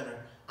a better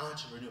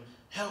entrepreneur.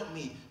 Help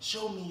me.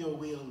 Show me your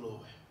will,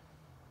 Lord.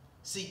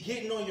 See,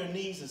 getting on your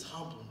knees is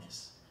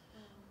humbleness.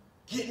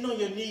 Getting on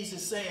your knees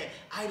is saying,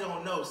 I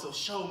don't know, so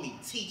show me,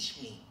 teach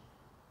me.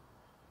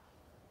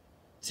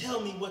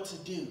 Tell me what to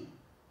do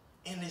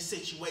in this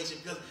situation,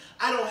 because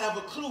I don't have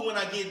a clue when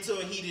I get into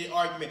a heated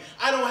argument.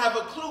 I don't have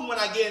a clue when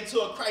I get into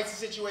a crisis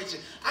situation.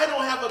 I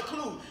don't have a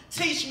clue.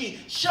 Teach me,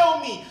 show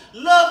me,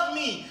 love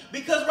me,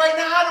 because right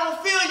now I don't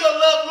feel your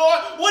love,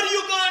 Lord. What are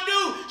you going to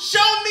do?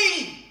 Show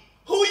me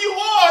who you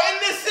are in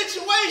this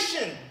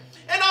situation.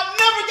 And I've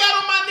never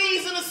got on my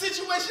knees in a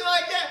situation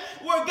like that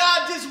where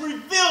God just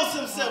reveals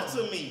himself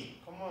to me.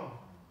 Come on.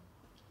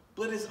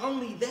 But it's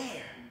only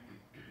there,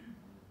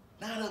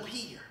 not up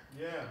here.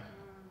 Yeah.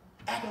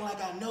 Acting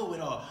like I know it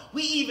all.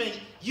 We even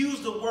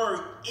use the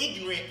word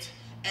ignorant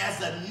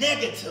as a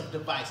negative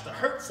device to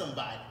hurt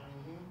somebody.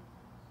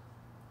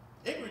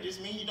 Ignorant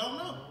just means you don't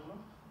know.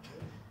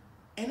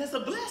 And it's a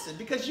blessing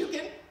because you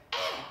can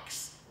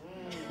ask.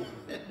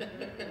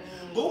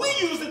 But we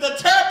use it to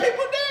tear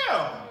people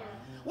down.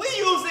 We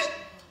use it,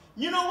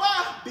 you know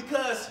why?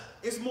 Because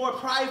it's more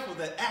prideful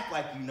to act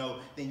like you know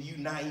than you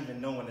not even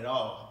knowing it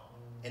all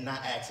and not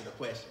asking the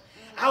question.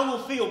 I will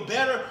feel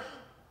better.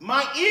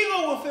 My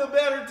ego will feel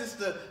better just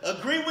to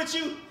agree with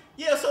you.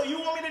 Yeah, so you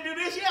want me to do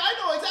this? Yeah, I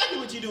know exactly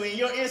what you're doing.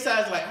 Your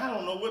inside's like, I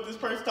don't know what this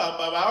person's talking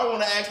about, but I don't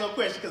want to ask no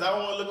question because I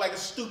don't want to look like a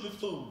stupid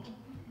fool.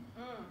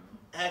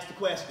 Ask the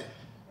question.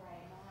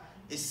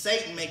 Is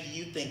Satan making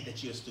you think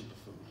that you're a stupid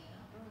fool?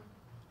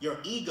 Your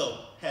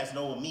ego has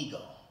no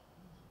amigo.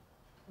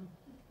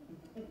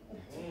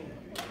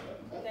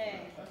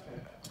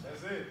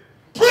 That's it.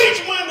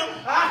 Preach, Wyndham!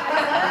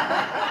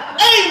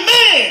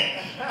 Amen!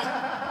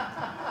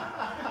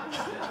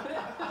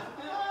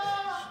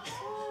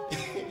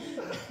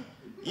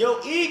 Your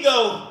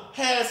ego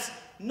has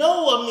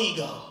no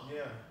amigo.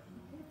 Yeah.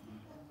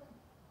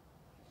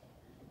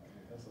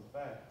 That's a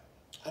fact.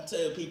 I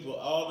tell people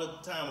all the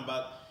time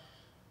about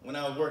when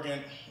I was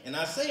working, and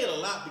I say it a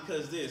lot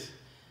because this,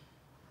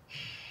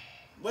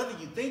 whether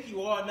you think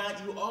you are or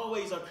not, you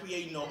always are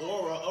creating an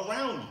aura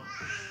around you.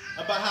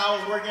 About how I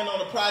was working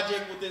on a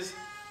project with this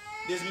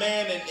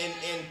man,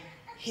 and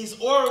his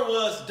aura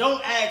was,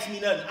 don't ask me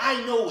nothing,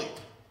 I know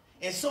it.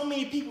 And so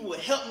many people would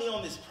help me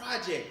on this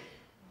project.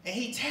 And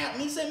he tapped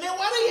me, he said, man,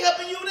 why they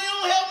helping you? They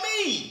don't help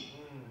me.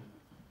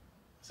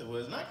 I said, well,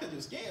 it's not because of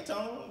your skin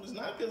tone. It's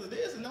not because of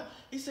this. And not.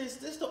 He says,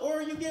 this the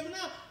aura you're giving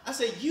out? I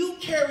said, you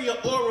carry an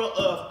aura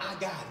of, I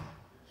got it.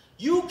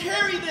 You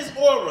carry this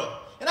aura.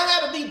 And I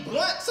had to be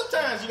blunt.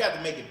 Sometimes you got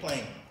to make it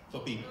plain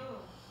for people.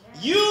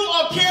 You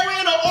are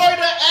carrying an aura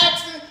that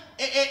acts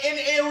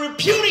and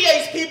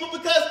repudiates people,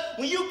 because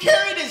when you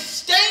carry this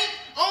stain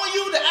on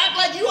you to act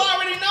like you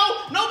already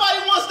know, nobody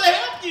wants to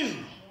help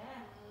you.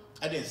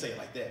 I didn't say it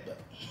like that, but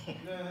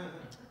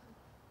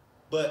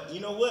but you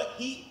know what?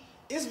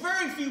 It's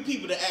very few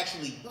people that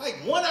actually, like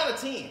 1 out of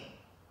 10,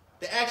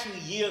 that actually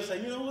yield and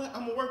say, you know what?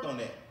 I'm gonna work on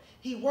that.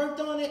 He worked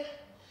on it.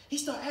 He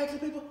started asking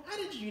people, how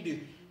did you do?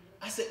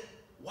 I said,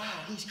 wow,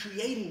 he's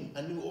creating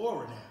a new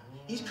aura now.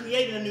 He's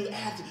creating a new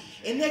attitude.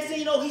 And next thing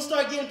you know, he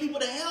started getting people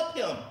to help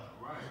him.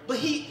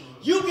 But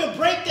you can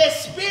break that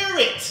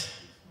spirit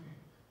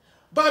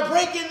by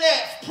breaking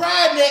that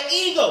pride and that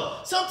ego.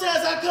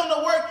 Sometimes I come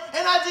to work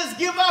and I just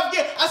give up.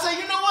 I say,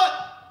 you know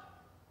what?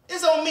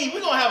 It's on me.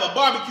 We're going to have a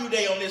barbecue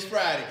day on this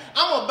Friday.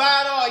 I'm going to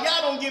buy it all.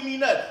 Y'all don't give me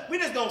nothing. We're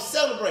just going to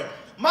celebrate.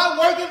 My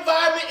work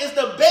environment is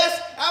the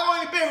best. I've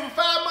only been here for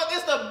 5 months.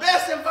 It's the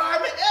best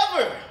environment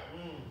ever.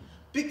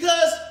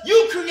 Because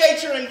you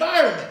create your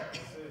environment.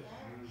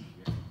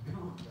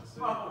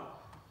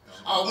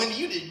 Oh, Wendy,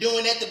 you just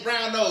doing that to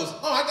brown nose.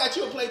 Oh, I got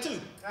you a plate too.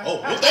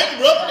 Oh, well, thank you,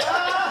 brother.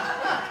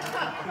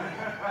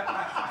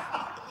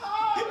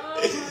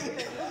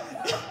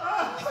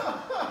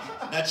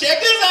 Now check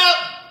this out.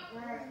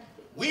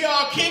 We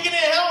all kicking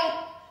it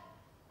home.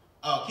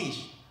 Oh,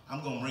 Keisha,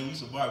 I'm going to bring you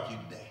some barbecue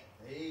today.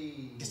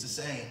 Hey. It's the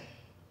same.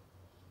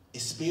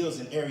 It spills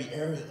in every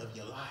area of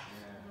your life.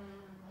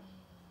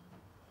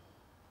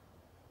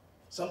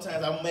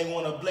 Sometimes I may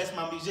want to bless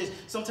my musicians.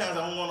 Sometimes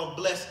I want to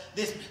bless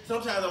this.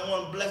 Sometimes I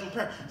want to bless my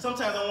parents.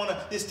 Sometimes I want to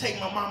just take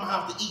my mama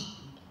out to eat.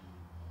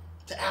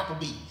 To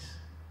Applebee's.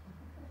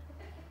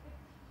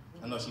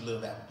 I know she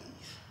loves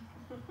Applebee's.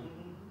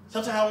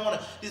 Sometimes I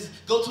want to just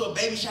go to a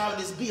baby shower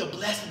and just be a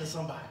blessing to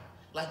somebody.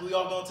 Like we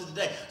all going to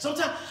today.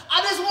 Sometimes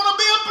I just want to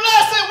be a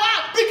blessing.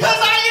 Why? Because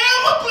I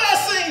am a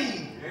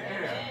blessing.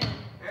 Yeah.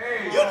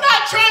 Hey. You're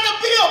not trying to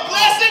be a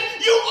blessing.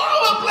 You are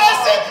a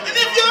blessing. And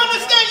if you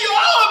understand you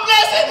are a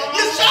blessing,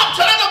 you stop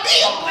trying to be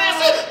a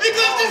blessing,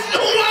 because this is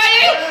who I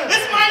am.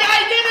 It's my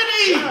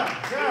identity.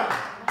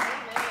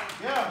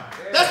 Yeah.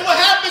 That's what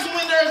happens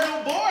when there's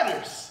no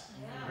borders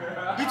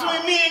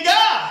between me and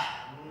God.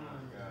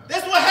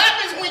 That's what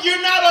happens when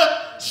you're not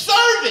a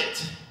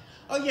servant.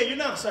 Oh yeah, you're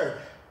not a servant.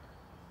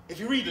 If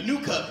you read the New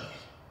Covenant,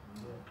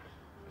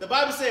 the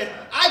Bible says,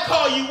 I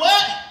call you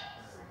what?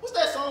 What's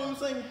that song you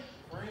singing?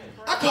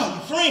 I call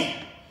you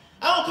friend.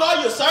 I don't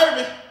call you a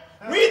servant.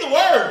 Read the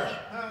word.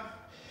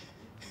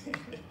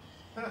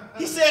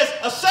 He says,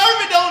 a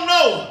servant don't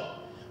know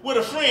what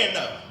a friend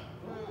knows.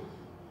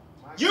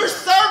 You're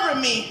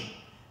serving me,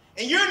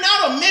 and you're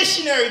not a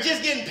missionary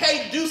just getting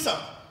paid to do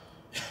something.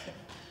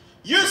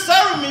 You're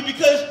serving me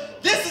because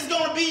this is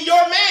going to be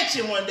your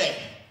mansion one day.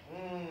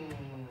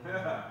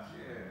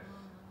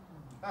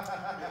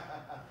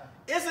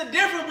 It's a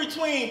difference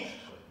between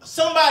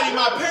somebody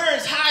my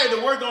parents hired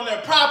to work on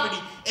their property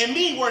and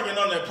me working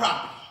on their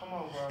property. Come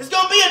on, bro. It's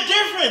going to be a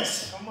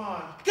difference. Come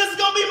on. Because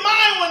it's going to be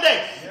mine one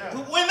day. Yeah.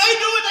 When they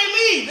do it, they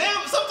leave.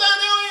 Sometimes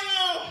they don't even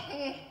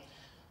know.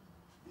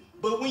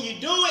 But when you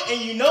do it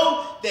and you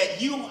know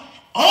that you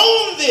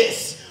own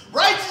this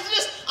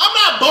righteousness, I'm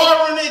not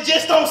borrowing it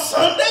just on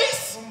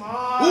Sundays. Come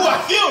on. Ooh,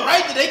 I feel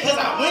right today because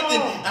I went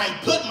and I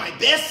put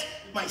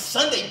my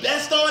Sunday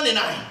best on and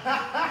I'm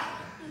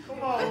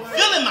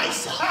feeling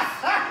myself.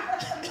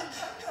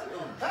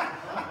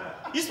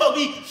 You're supposed to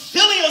be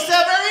feeling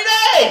yourself every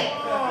day.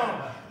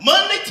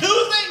 Monday,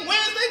 Tuesday,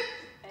 Wednesday,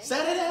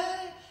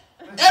 Saturday,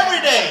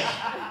 every day.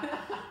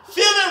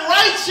 Feeling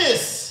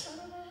righteous.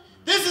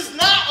 This is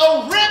not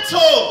a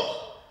rental.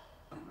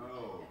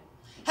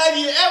 Have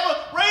you ever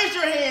raised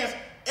your hands?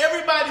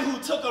 Everybody who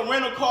took a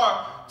rental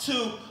car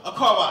to a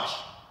car wash.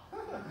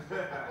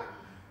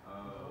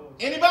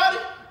 Anybody?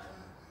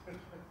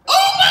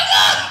 Oh my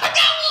God, I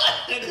got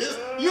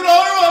one. You the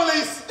only one,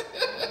 Lisa.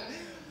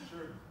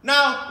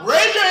 Now,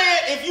 raise your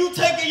hand if you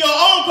taking your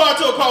own car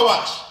to a car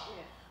wash.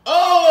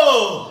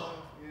 Oh,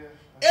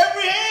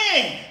 every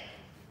hand.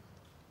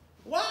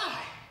 Why?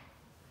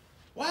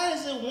 Why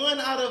is it one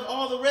out of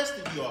all the rest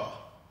of you all?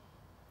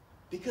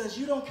 Because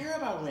you don't care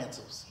about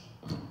rentals.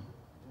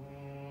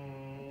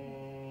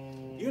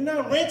 You're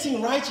not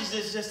renting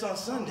righteousness just on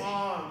Sunday. Come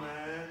on,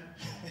 man.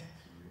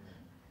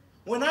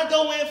 When I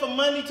go in for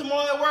Monday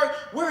tomorrow at work,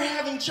 we're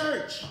having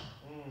church.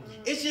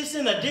 It's just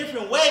in a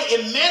different way.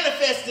 It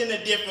manifests in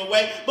a different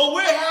way. But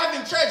we're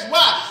having church.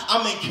 Why?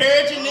 I'm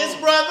encouraging this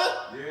brother.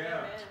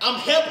 Yeah. I'm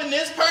helping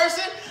this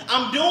person.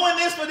 I'm doing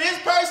this for this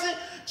person.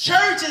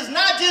 Church is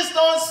not just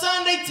on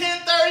Sunday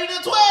 10:30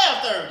 to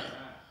 12:30.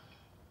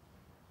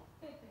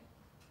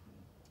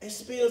 It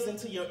spills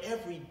into your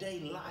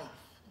everyday life.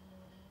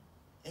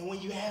 And when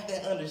you have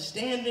that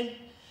understanding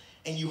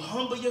and you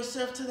humble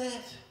yourself to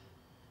that,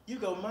 you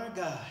go, my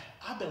God,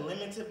 I've been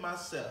limited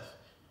myself.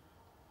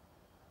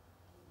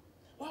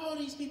 Why are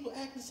these people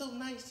acting so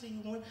nice to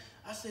you?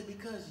 I said,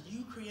 because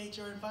you create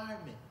your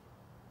environment.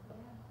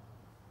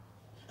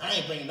 I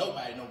ain't bringing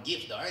nobody no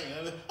gift though.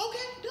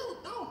 Okay,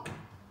 dude, no.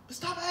 But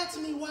stop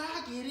asking me why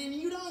I get it and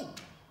you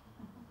don't.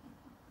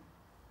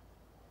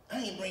 I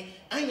ain't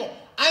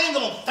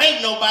gonna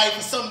thank nobody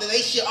for something that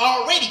they should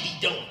already be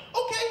doing.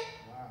 Okay.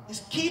 Wow.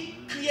 Just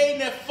keep creating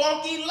that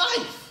funky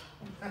life.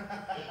 That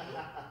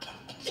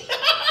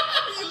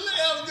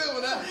was good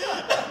one,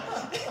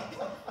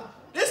 huh?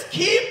 Just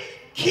keep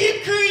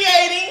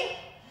creating,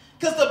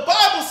 because the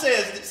Bible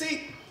says,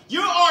 see,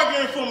 you're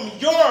arguing from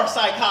your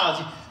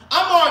psychology.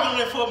 I'm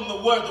arguing from the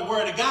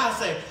word of God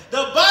says.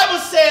 The Bible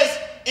says,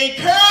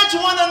 encourage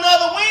one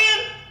another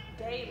when?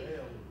 Daily.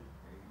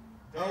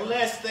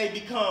 Unless they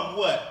become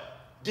what?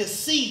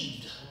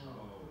 Deceived.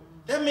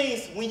 That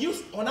means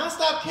when I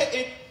stop,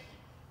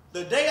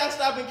 the day I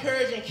stop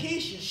encouraging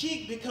Keisha,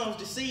 she becomes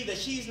deceived that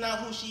she's not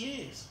who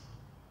she is.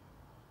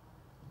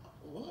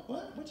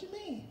 What you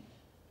mean?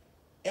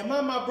 Am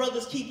I my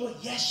brother's keeper?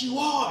 Yes, you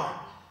are.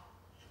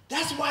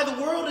 That's why the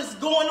world is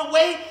going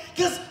away.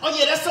 Because, oh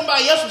yeah, that's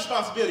somebody else's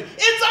responsibility.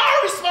 It's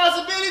our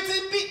responsibility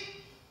to be.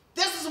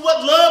 This is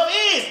what love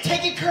is,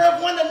 taking care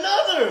of one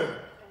another.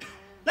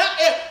 Now,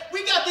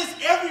 we got this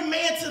every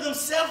man to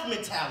themselves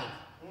mentality.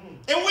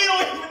 And we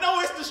don't even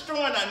know it's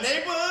destroying our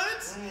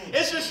neighborhoods.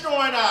 It's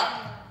destroying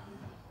our...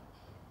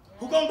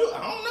 Who gonna do it?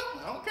 I don't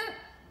know. I don't care.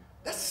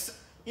 That's,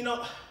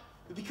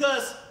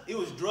 because it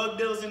was drug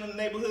dealers in the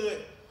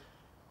neighborhood,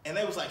 and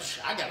they was like,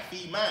 I gotta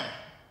feed mine.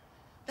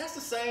 That's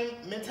the same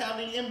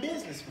mentality in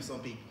business for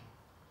some people.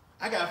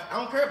 I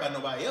don't care about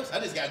nobody else. I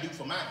just gotta do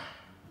for mine.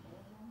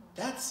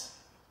 That's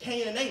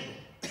Cain and Abel.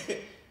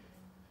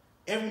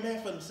 Every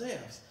man for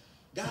themselves.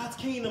 God's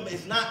kingdom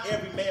is not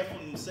every man for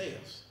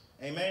themselves.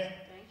 Amen?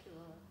 Thank you,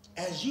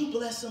 Lord. As you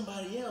bless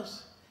somebody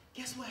else,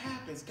 guess what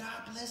happens?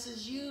 God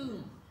blesses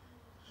you.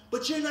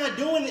 But you're not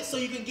doing it so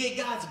you can get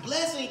God's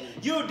blessing.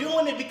 You're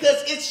doing it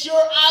because it's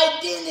your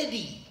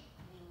identity.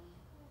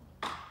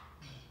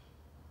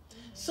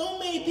 So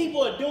many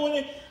people are doing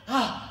it.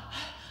 I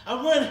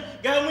run.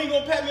 God, when you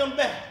going to pat me on the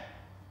back?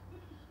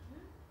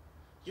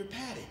 You're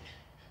patted.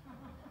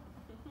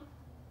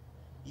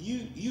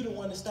 You the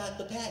one that started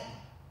the patting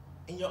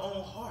in your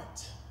own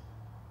heart.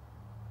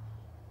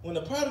 When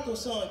the prodigal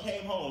son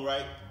came home,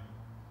 right,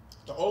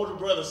 the older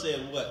brother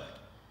said, what?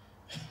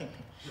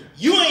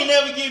 You ain't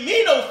never give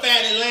me no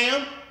fatted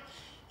lamb.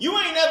 You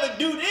ain't never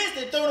do this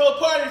and throw no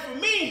party for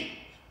me.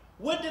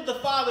 What did the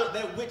father,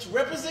 which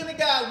represented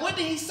God, what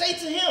did he say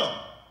to him?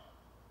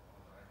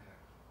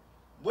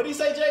 What did he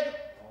say, Jacob?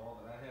 All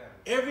that I have.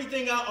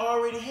 Everything I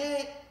already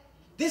had.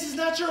 This is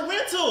not your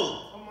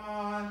rental. Come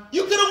on.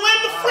 You could have went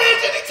in the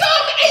fridge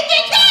anytime and ate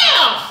that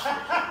cow.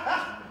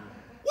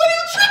 What are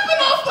you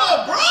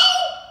for, bro?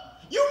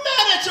 You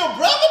mad at your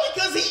brother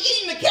because he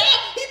eating the calf?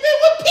 He been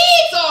with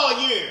pigs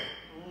all year.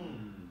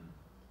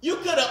 You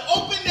could have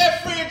opened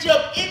that fridge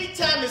up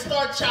anytime and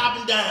start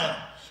chopping down.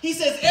 He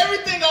says,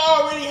 everything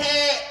I already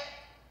had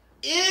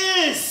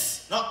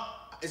is, no,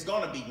 it's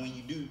going to be when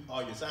you do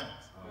all your signs,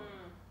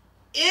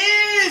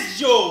 is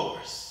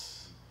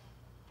yours.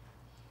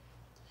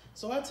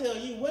 So I tell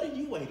you, what are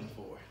you waiting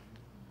for?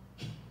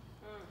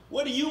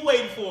 What are you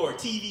waiting for,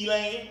 TV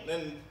Land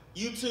and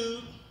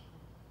YouTube?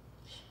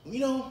 You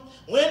know,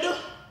 Wendell,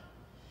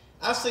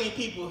 I've seen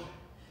people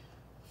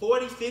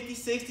 40s, 50s,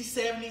 60s,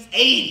 70s,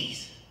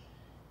 80s.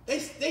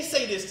 They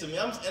say this to me,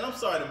 and I'm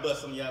sorry to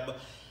bust some of y'all, but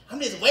I'm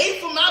just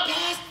waiting for my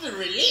pastor to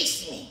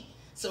release me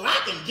so I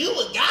can do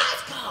what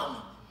God's called me.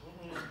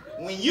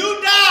 When you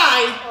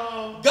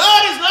die,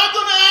 God is not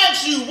going to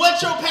ask you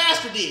what your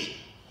pastor did.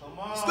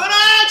 He's going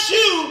to ask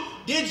you,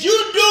 did you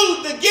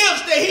do the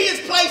gifts that he has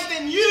placed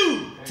in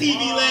you,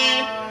 TV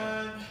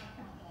Land?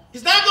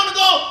 He's not going to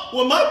go,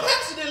 well, my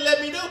pastor didn't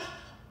let me do.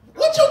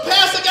 What your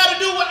pastor got to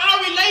do with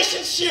our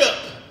relationship?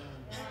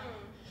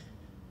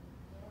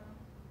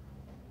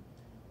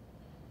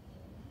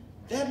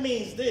 That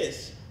means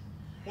this.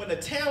 When the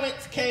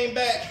talents came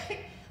back,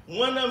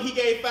 one of them he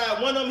gave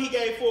 5, one of them he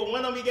gave 4,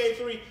 one of them he gave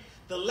 3.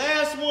 The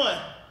last one,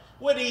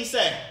 what did he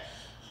say?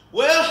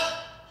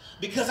 Well,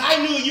 because I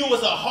knew you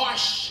was a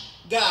harsh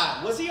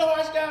God. Was he a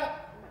harsh God?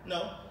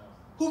 No.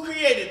 Who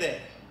created that?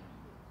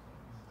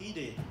 He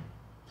did.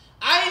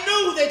 I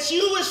knew that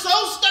you were so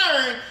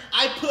stern,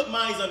 I put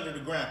mine under the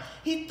ground.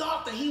 He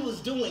thought that he was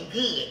doing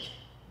good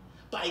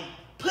by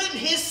putting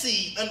his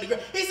seed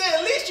underground. He said,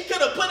 at least you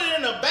could have put it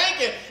in a bank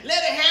and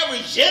let it have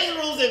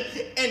residuals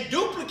and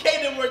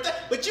duplicate it worth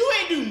that. But you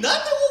ain't do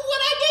nothing with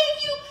what I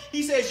gave you.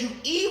 He says, you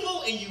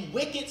evil and you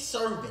wicked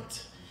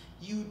servant.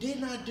 You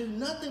did not do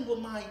nothing with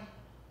my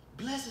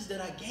blessings that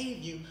I gave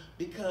you,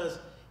 because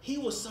he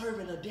was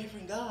serving a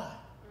different God.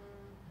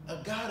 A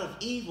God of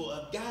evil,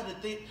 a God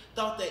that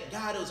thought that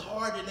God was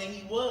harder than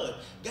he was.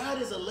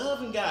 God is a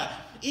loving God.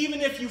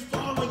 Even if you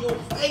fall on your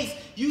face,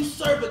 you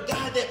serve a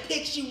God that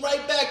picks you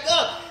right back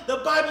up.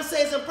 The Bible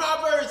says in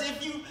Proverbs, if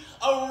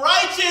a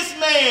righteous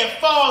man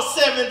falls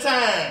 7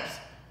 times.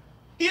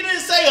 He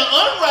didn't say an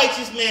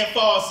unrighteous man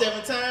falls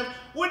 7 times.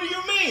 What do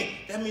you mean?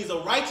 That means a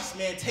righteous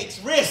man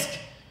takes risk.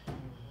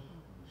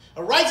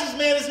 A righteous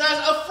man is not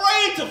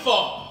afraid to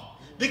fall.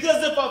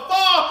 Because if I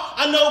fall,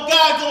 I know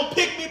God's going to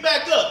pick me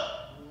back up.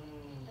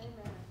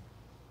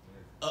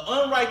 An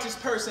unrighteous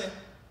person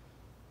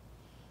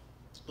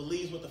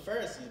believes what the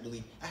Pharisees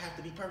believe. I have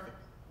to be perfect.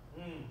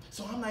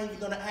 So I'm not even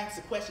going to ask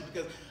a question,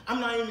 because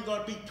I'm not even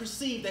going to be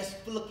perceived as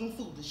looking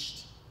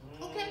foolish.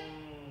 Okay?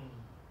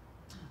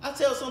 I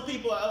tell some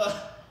people,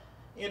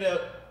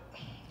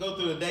 go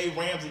through the Dave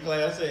Ramsey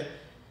class.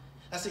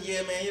 I said,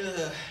 yeah,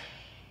 man,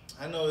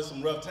 I know it's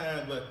some rough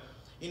times, but,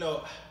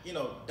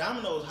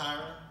 Domino's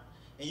hiring,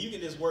 and you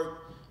can just work,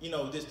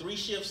 just 3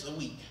 shifts a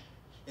week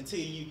until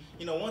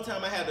one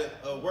time I had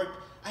to work.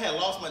 I had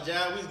lost my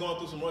job. We was going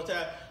through some rough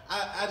time.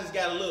 I just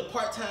got a little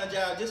part-time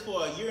job just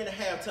for 1.5 years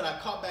till I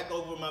caught back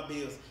over my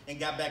bills and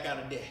got back out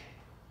of debt.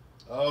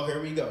 Oh,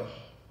 here we go.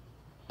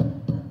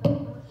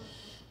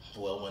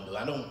 Well, Wendell,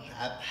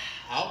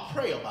 I'll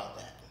pray about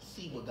that and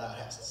see what God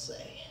has to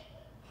say.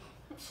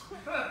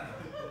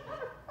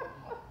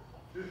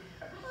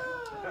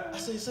 I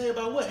say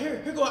about what? Here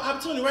go an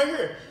opportunity right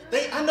here.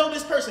 I know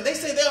this person. They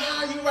say they'll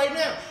hire you right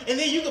now, and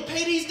then you can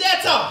pay these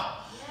debts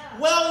off. Yeah.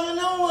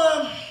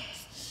 Well,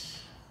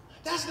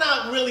 that's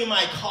not really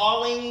my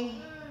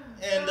calling,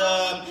 and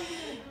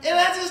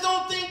I just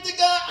don't think that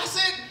God. I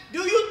said, do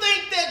you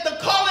think that the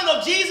calling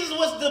of Jesus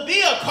was to be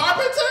a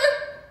carpenter?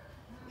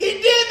 He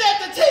did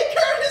that to take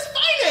care of his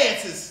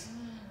finances.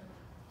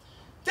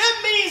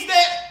 That means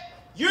that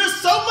you're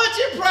so much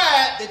in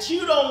pride that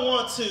you don't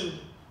want to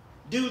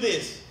do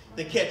this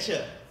to catch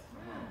up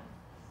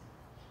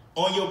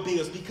on your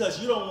bills,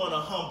 because you don't want to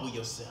humble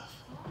yourself.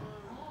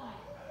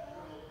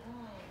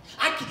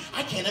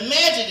 I can't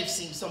imagine if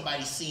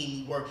somebody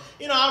seen me work.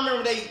 I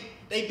remember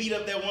they beat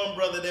up that one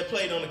brother that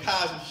played on the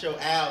Cosby Show,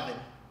 Alvin.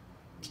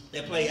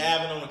 They played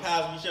Alvin on the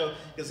Cosby Show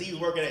because he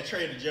was working at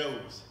Trader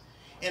Joe's.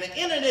 And the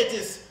internet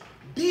just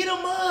beat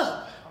him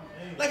up.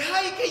 Like,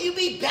 how can you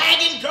be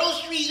bagging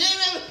groceries?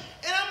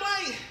 And I'm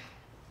like,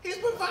 he's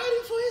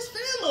providing for his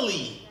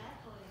family.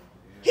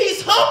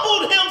 He's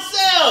humbled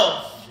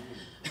himself,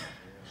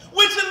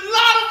 which a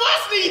lot of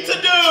us need to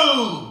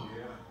do.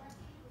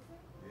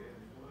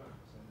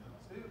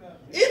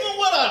 Even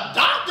with a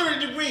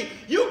doctorate degree,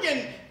 you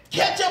can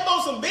catch up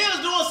on some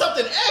bills doing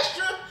something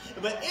extra.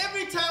 But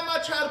every time I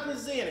try to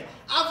present it,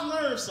 I've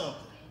learned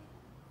something.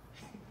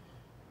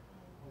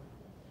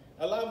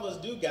 A lot of us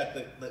do got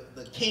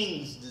the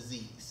king's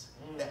disease,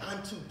 that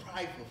I'm too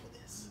prideful for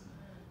this.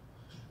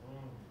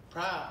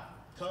 Pride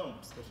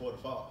comes before the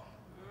fall.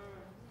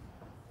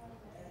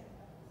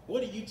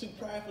 What are you too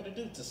prideful to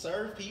do? To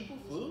serve people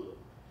food?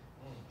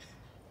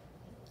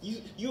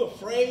 You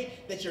afraid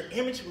that your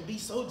image will be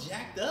so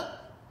jacked up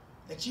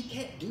that you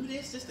can't do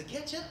this just to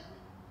catch up?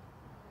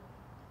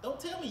 Don't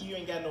tell me you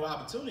ain't got no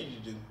opportunity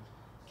to do,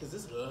 because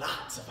there's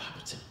lots of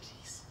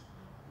opportunities.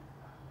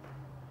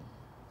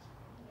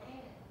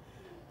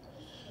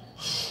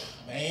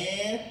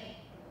 Man.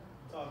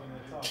 Talking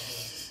that talk.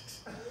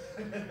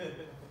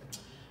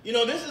 You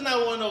know, this is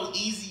not one of those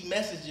easy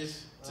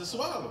messages to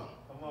swallow.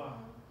 Come on.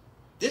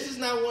 This is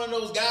not one of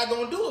those God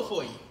gonna do it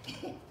for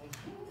you.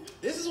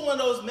 This is one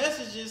of those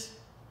messages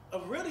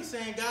of really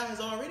saying God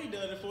has already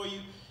done it for you.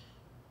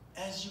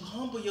 As you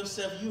humble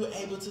yourself, you are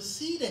able to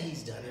see that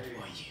he's done it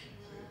for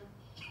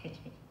you.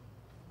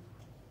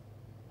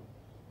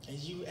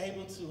 As you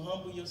able to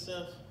humble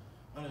yourself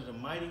under the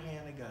mighty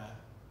hand of God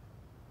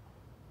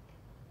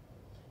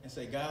and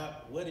say, God,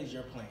 what is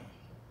your plan?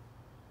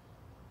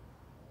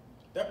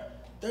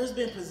 There's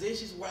been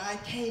positions where I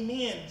came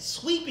in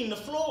sweeping the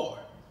floor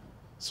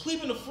of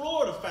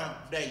the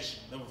foundation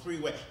of a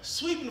freeway,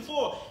 sweeping the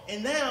floor,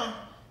 and now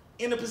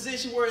in a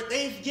position where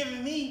they've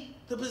given me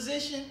the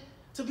position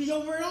to be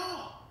over it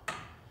all.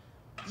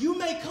 You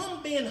may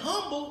come being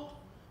humble,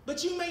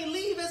 but you may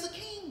leave as a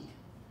king.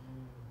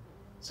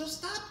 So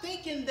stop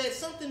thinking that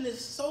something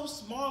is so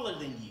smaller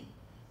than you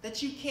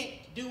that you can't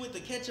do it to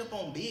catch up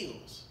on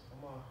bills.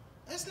 Come on.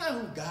 That's not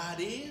who God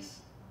is.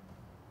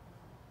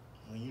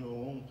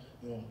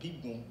 Well,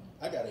 people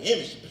I got an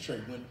image to portray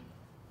when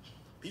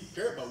people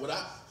care about what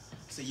I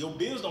say. Your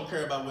bills don't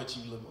care about what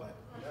you look like.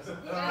 That's a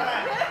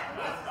fact.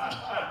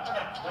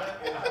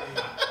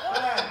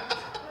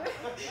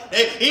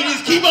 He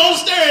just keep on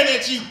staring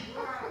at you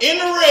in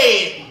the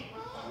red.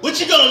 What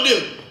you gonna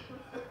do?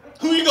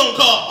 Who you gonna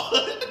call?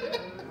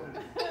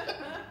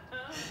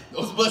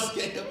 Those buses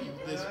can't help you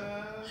with this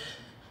one.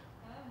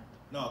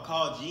 No,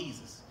 call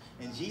Jesus.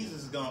 And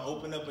Jesus is gonna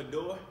open up a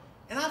door.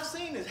 And I've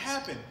seen this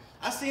happen.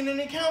 I've seen it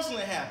in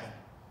counseling happen.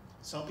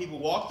 Some people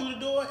walk through the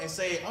door and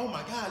say, oh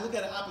my God, look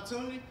at an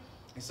opportunity.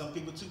 And some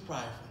people too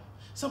prideful.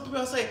 Some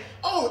people say,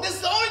 oh, this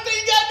is the only thing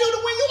you gotta do to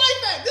win your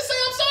life back. Just say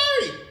I'm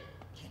sorry.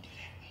 Can't do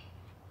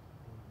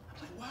that.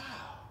 I'm like,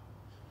 wow.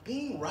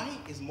 Being right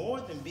is more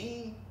than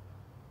being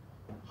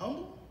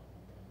humble?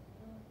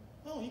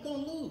 No, you're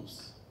gonna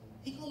lose.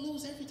 You're gonna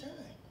lose every time.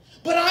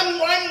 But I'm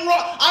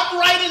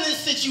right in this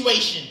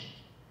situation.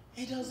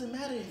 It doesn't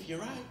matter if you're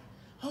right.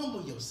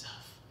 Humble yourself.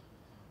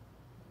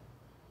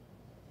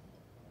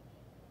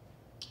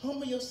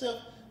 Humble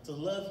yourself to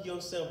love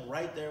yourself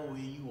right there where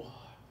you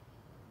are.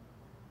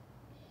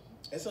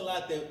 It's a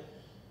lot that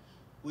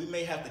we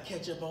may have to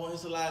catch up on.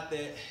 It's a lot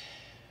that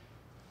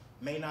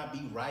may not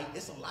be right.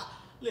 It's a lot.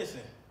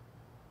 Listen,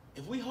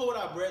 if we hold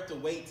our breath to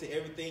wait till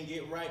everything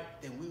get right,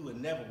 then we would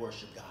never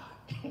worship God.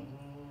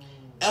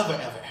 Ever,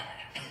 ever,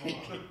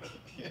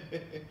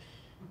 ever.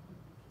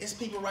 It's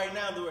people right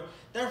now that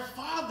their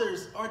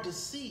fathers are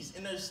deceased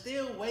and they're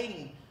still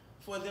waiting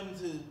for them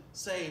to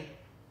say,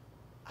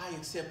 I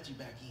accept you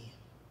back in.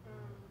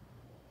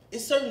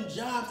 It's certain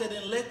jobs that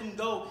didn't let them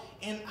go.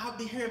 And I'll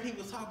be hearing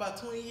people talk about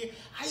 20 years.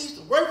 I used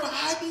to work for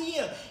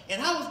IBM.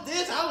 And I was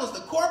this, I was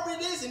the corporate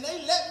this, and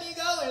they let me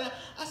go. And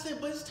I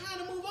said, but it's time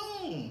to move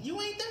on. You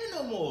ain't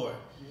there no more.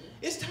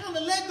 It's time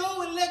to let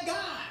go and let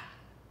God.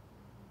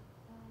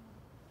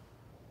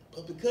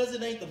 But because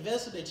it ain't the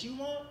vessel that you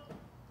want,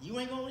 you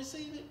ain't going to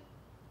receive it.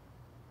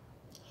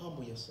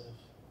 Humble yourself,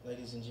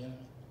 ladies and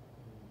gentlemen.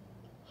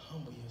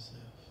 Humble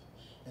yourself.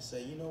 And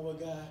say, you know what,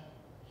 God?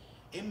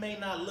 It may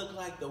not look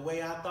like the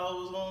way I thought it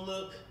was going to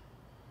look.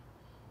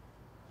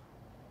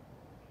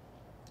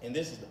 And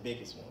this is the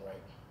biggest one,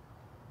 right?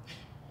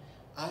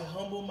 I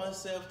humble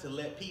myself to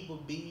let people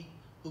be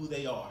who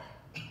they are.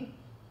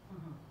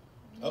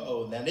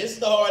 Uh-oh, now this is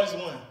the hardest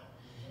one.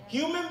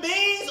 Human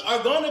beings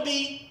are going to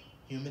be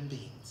human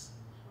beings.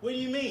 What do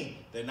you mean?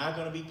 They're not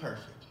going to be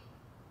perfect.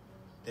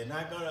 They're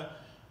not going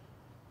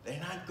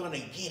to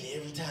get it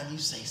every time you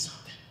say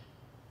something.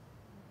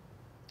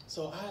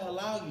 So I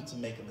allow you to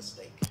make a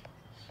mistake.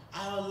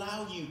 I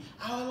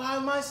allow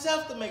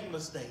myself to make a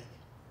mistake.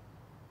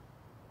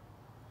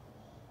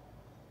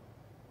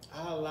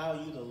 I allow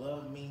you to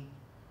love me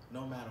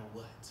no matter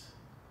what,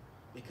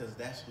 because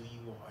that's who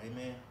you are,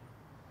 amen?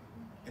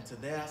 And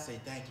today I say,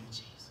 thank you,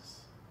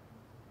 Jesus.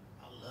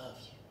 I love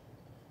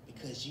you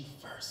because you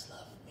first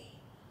loved me.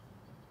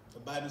 The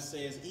Bible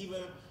says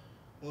even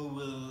when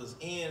we was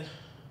in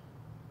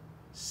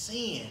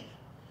sin,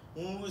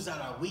 when we was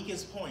at our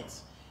weakest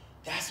points,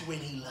 that's when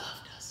he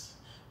loved us.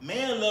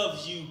 Man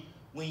loves you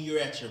when you're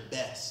at your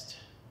best.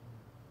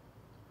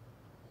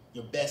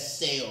 Your best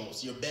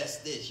sales, your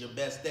best this, your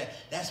best that.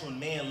 That's when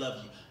man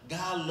loves you.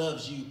 God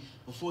loves you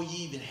before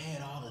you even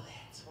had all of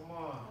that. Come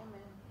on.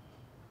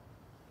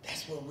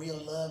 That's what real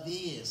love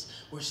is.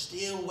 We're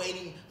still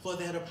waiting for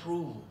that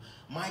approval.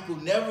 Michael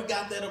never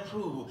got that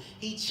approval.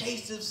 He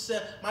chased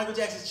himself, Michael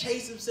Jackson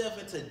chased himself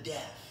into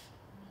death.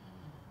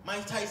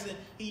 Mike Tyson,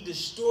 he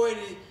destroyed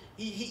it.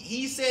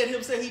 He said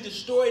himself he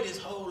destroyed his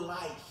whole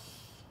life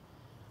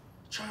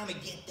trying to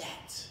get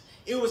that.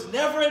 It was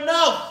never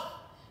enough.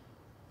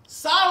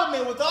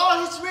 Solomon, with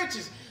all his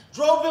riches,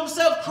 drove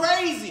himself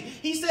crazy.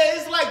 He said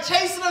it's like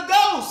chasing a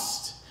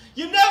ghost.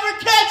 You never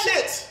catch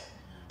it.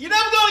 You're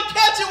never going to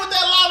catch it with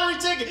that lottery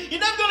ticket. You're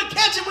never going to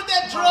catch it with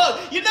that drug.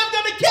 You're never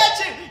going to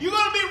catch it. You're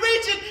going to be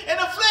reaching, and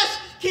the flesh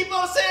keep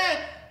on saying,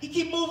 he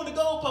keep moving the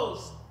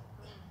goalposts.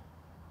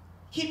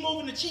 Keep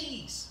moving the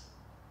cheese.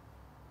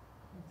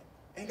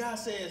 And God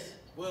says,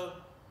 well,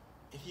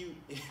 if you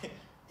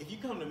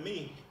come to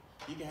me,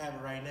 you can have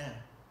it right now.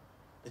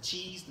 The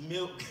cheese, the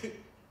milk,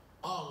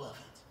 all of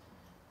it.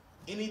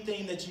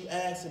 Anything that you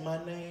ask in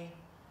my name,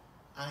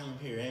 I am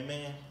here.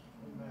 Amen?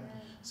 Amen.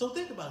 So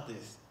think about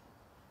this.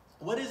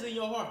 What is in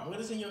your heart? What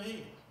is in your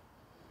head?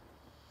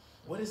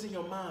 What is in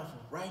your mind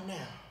right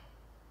now?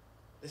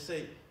 Let's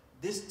say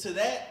this to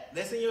that,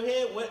 that's in your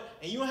head.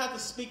 And you don't have to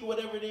speak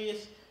whatever it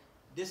is.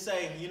 Just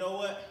say, you know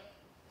what?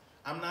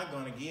 I'm not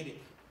going to get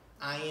it.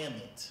 I am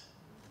it.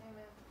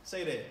 Amen.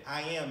 Say that.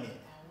 I am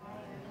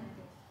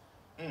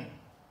it.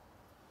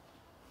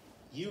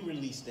 You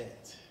release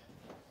that.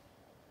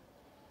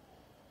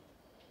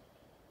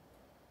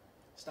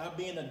 Stop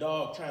being a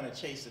dog trying to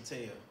chase a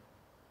tail.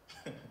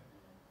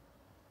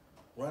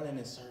 Running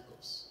in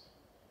circles.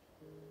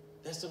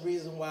 That's the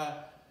reason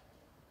why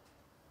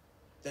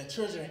the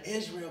children of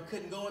Israel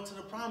couldn't go into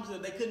the promised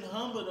land. They couldn't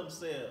humble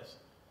themselves.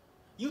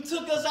 You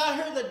took us out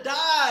here to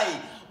die.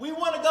 We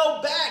want to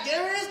go back.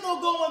 There is no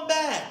going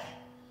back.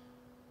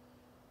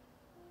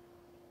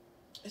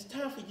 It's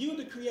time for you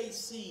to create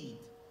seed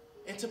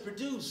and to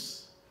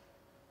produce.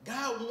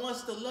 God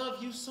wants to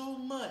love you so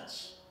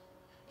much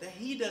that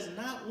he does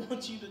not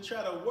want you to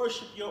try to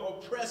worship your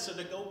oppressor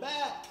to go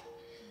back.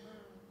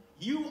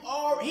 He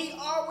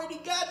already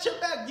got your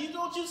back.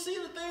 Don't you see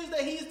the things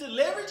that he's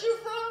delivered you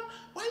from?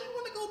 Why do you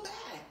want to go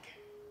back?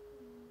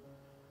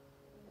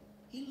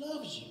 He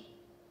loves you.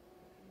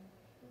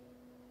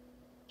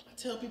 I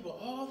tell people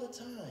all the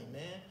time,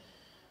 man,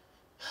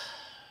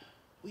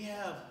 we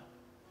have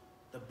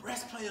the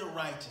breastplate of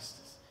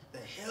righteousness,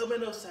 the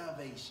helmet of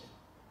salvation,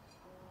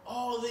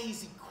 all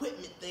these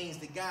equipment things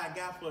that God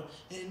got for,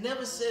 and it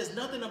never says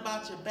nothing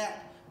about your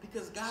back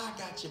because God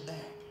got your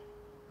back.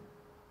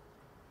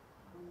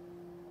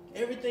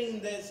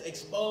 Everything that's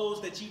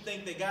exposed that you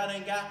think that God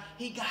ain't got,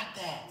 he got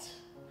that.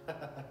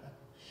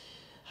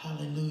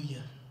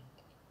 Hallelujah.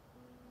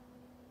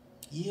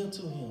 Yield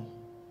to him.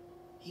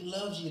 He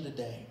loves you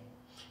today.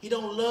 He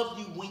don't love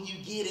you when you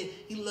get it.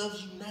 He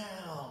loves you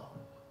now.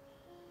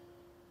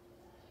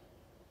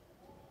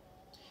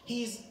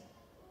 He's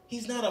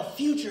not a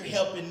future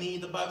help in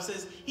need. The Bible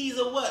says he's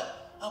a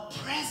what? A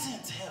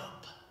present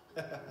help.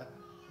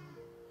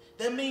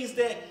 That means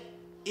that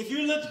if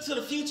you're looking to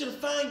the future to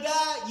find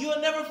God,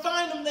 you'll never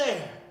find him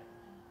there.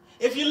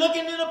 If you're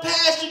looking in the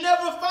past, you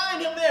never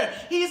find him there.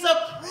 He's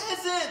a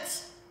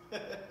present.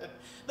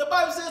 The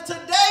Bible says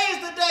today is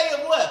the day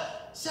of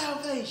what?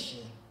 Salvation.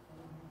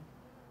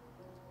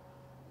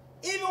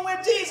 Even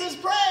when Jesus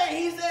prayed,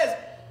 he says,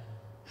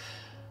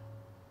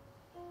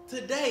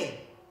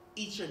 today,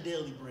 eat your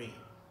daily bread.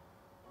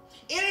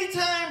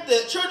 Anytime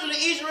the children of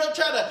Israel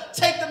try to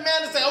take the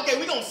manna and say, okay,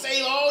 we're going to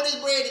save all this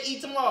bread to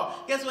eat tomorrow,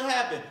 guess what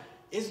happened?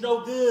 It's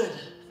no good.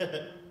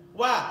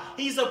 Why?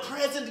 He's a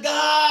present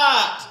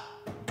God.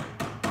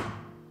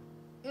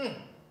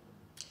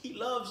 He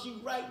loves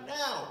you right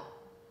now.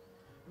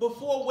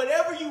 Before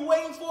whatever you're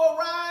waiting for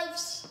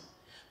arrives,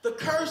 the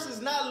curse is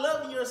not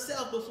loving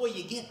yourself before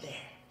you get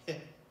there.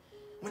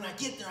 When I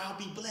get there, I'll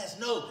be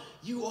blessed. No,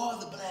 you are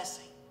the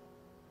blessing.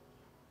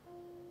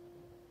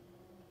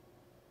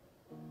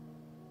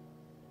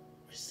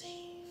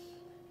 Receive.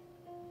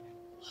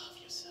 Love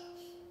yourself.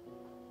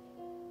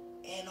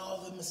 And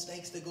all the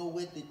mistakes that go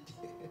with it.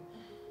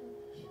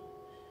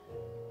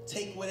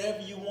 Take whatever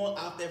you want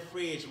out that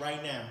fridge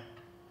right now.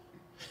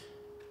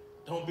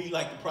 Don't be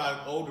like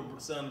the older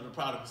son of the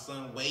prodigal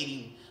son,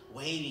 waiting.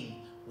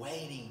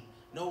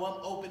 No,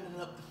 I'm opening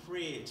up the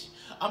fridge.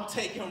 I'm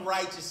taking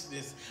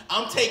righteousness.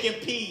 I'm taking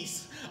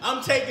peace.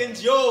 I'm taking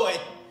joy.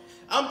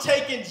 I'm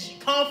taking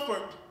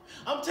comfort.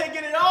 I'm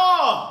taking it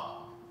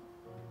all.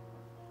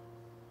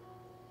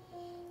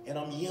 And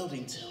I'm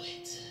yielding to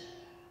it.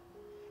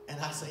 And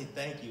I say,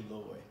 thank you,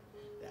 Lord,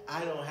 that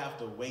I don't have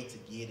to wait to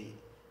get it,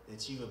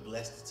 that you have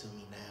blessed it to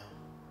me now.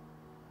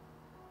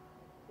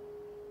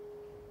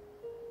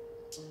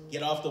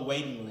 Get off the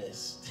waiting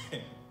list.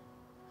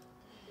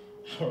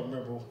 I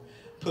remember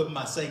putting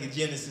my Sega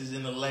Genesis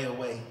in the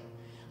layaway,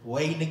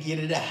 waiting to get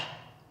it out.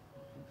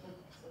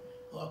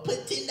 Well, I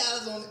put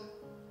 $10 on it.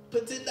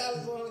 Put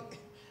 $10 on it.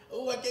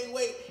 Oh, I can't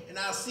wait. And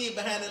I'll see it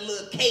behind that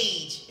little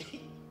cage.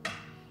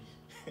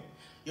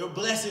 Your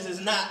blessings is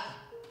not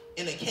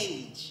in a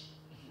cage.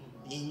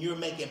 And you're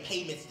making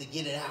payments to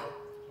get it out.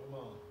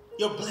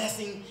 Your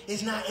blessing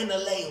is not in a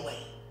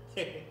layaway.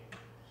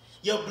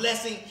 Your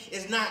blessing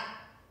is not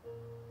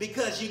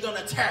because you're going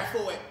to tear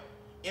for it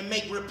and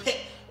make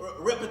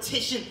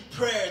repetition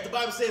prayers. The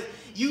Bible says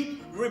you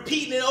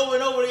repeating it over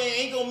and over again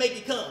ain't going to make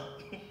it come.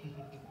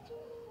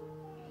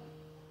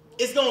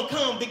 It's going to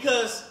come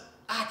because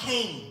I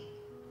came.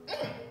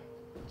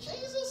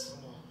 Jesus,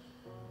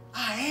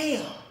 I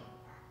am.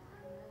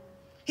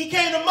 He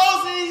came to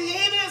Moses and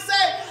he didn't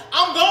say,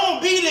 I'm going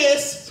to be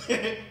this.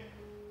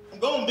 I'm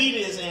going to be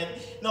this. And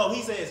no,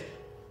 he says,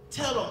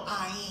 Tell them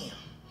I am.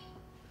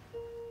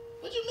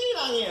 What you mean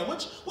I am?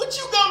 What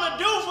you gonna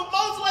do for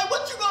Moses? Like,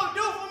 what you gonna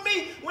do for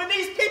me when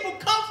these people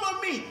come for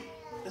me?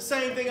 The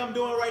same thing I'm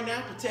doing right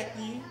now,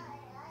 protecting you.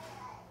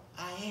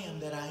 I am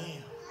that I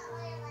am.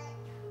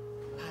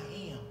 I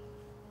am.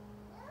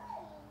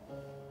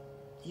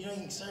 You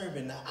ain't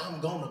serving now. I'm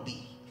gonna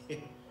be. I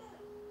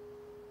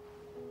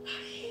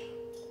am.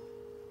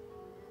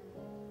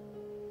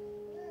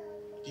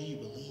 Do you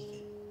believe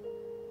it?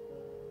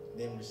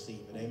 Then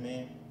receive it.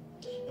 Amen.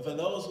 And for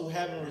those who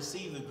haven't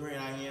received the great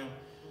I am,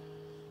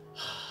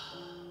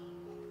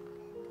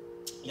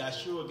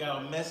 Yahshua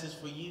got a message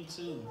for you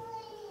too.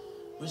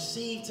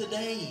 Receive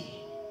today.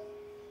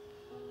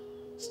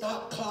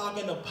 Stop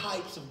clogging the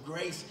pipes of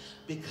grace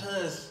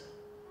because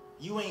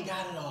you ain't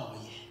got it all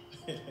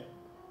yet.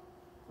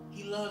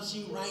 He loves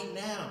you right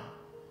now.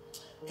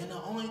 And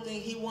the only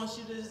thing he wants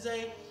you to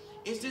say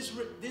is this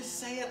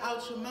say it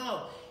out your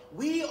mouth.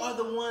 We are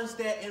the ones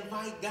that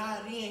invite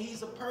God in.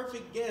 He's a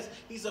perfect guest.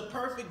 He's a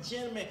perfect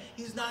gentleman.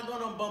 He's not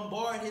going to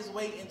bombard his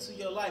way into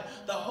your life.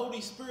 The Holy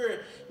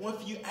Spirit,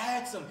 if you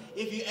ask him,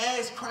 if you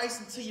ask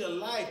Christ into your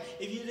life,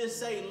 if you just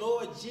say,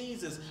 Lord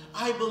Jesus,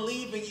 I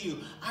believe in you.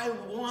 I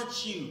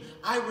want you.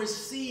 I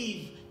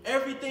receive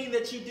everything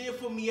that you did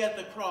for me at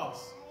the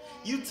cross.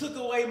 You took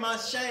away my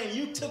shame.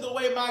 You took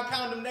away my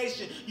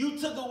condemnation. You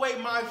took away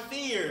my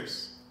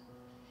fears.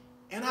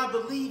 And I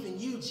believe in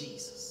you,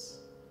 Jesus.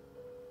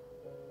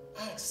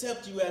 I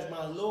accept you as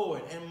my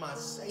Lord and my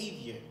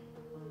Savior.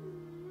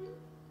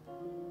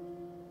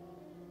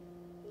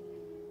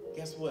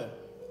 Guess what?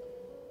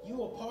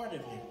 You are part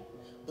of him.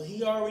 But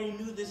he already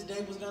knew this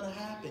day was going to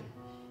happen.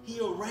 He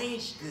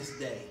arranged this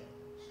day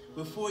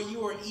before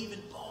you were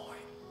even born,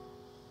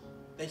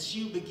 that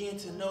you begin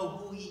to know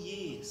who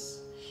he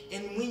is.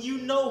 And when you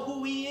know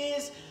who he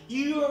is,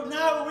 you are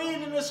not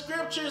reading the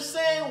scriptures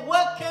saying,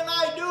 what can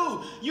I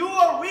do? You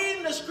are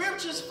reading the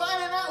scriptures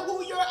finding out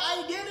who your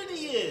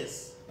identity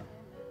is.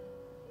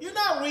 You're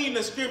not reading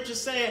the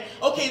scriptures saying,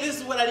 okay, this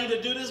is what I need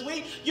to do this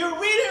week. You're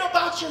reading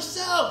about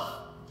yourself.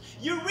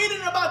 You're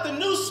reading about the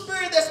new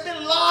spirit that's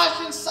been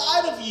lodged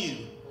inside of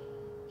you.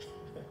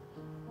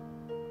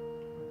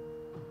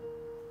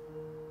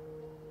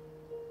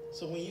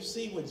 So when you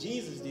see what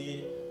Jesus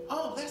did,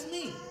 oh, that's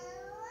me.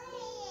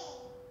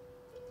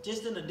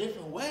 Just in a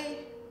different way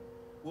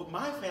with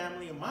my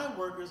family and my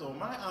workers or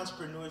my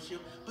entrepreneurship,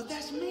 but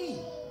that's me.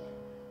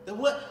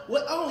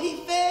 Oh, he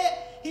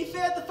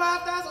fed the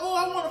 5,000. Oh,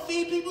 I want to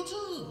feed people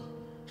too.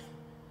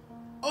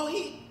 Oh,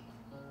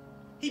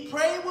 he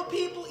prayed with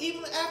people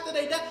even after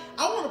they died.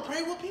 I want to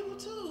pray with people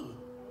too.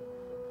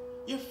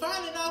 You're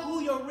finding out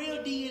who your real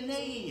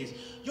DNA is.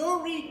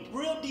 Your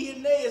real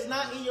DNA is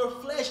not in your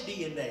flesh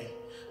DNA.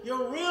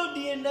 Your real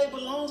DNA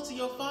belongs to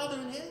your Father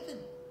in heaven.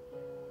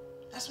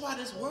 That's why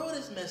this world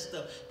is messed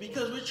up,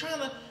 because we're trying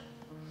to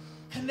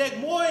connect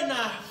more in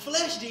our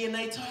flesh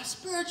DNA to our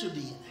spiritual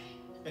DNA.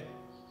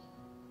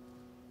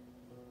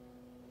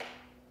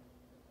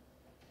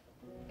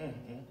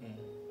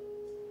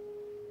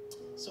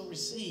 So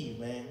receive,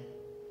 man.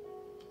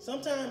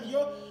 Sometimes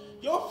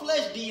your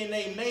flesh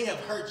DNA may have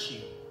hurt you.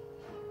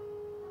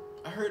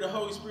 I heard the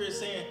Holy Spirit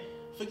saying,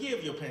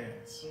 forgive your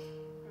parents,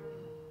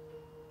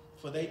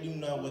 for they do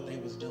know what they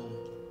was doing.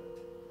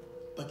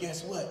 But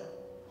guess what?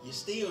 You're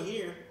still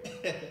here.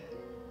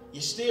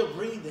 You're still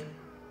breathing.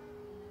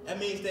 That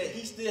means that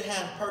he still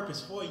has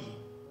purpose for you.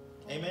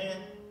 Amen?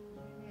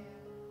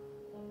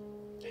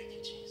 Thank you,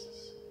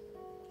 Jesus.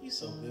 He's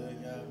so good,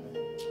 y'all, man.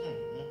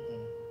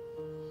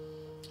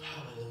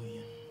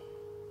 Hallelujah.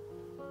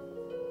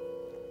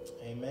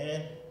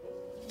 Amen.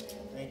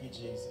 Thank you,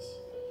 Jesus.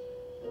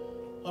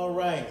 All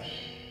right.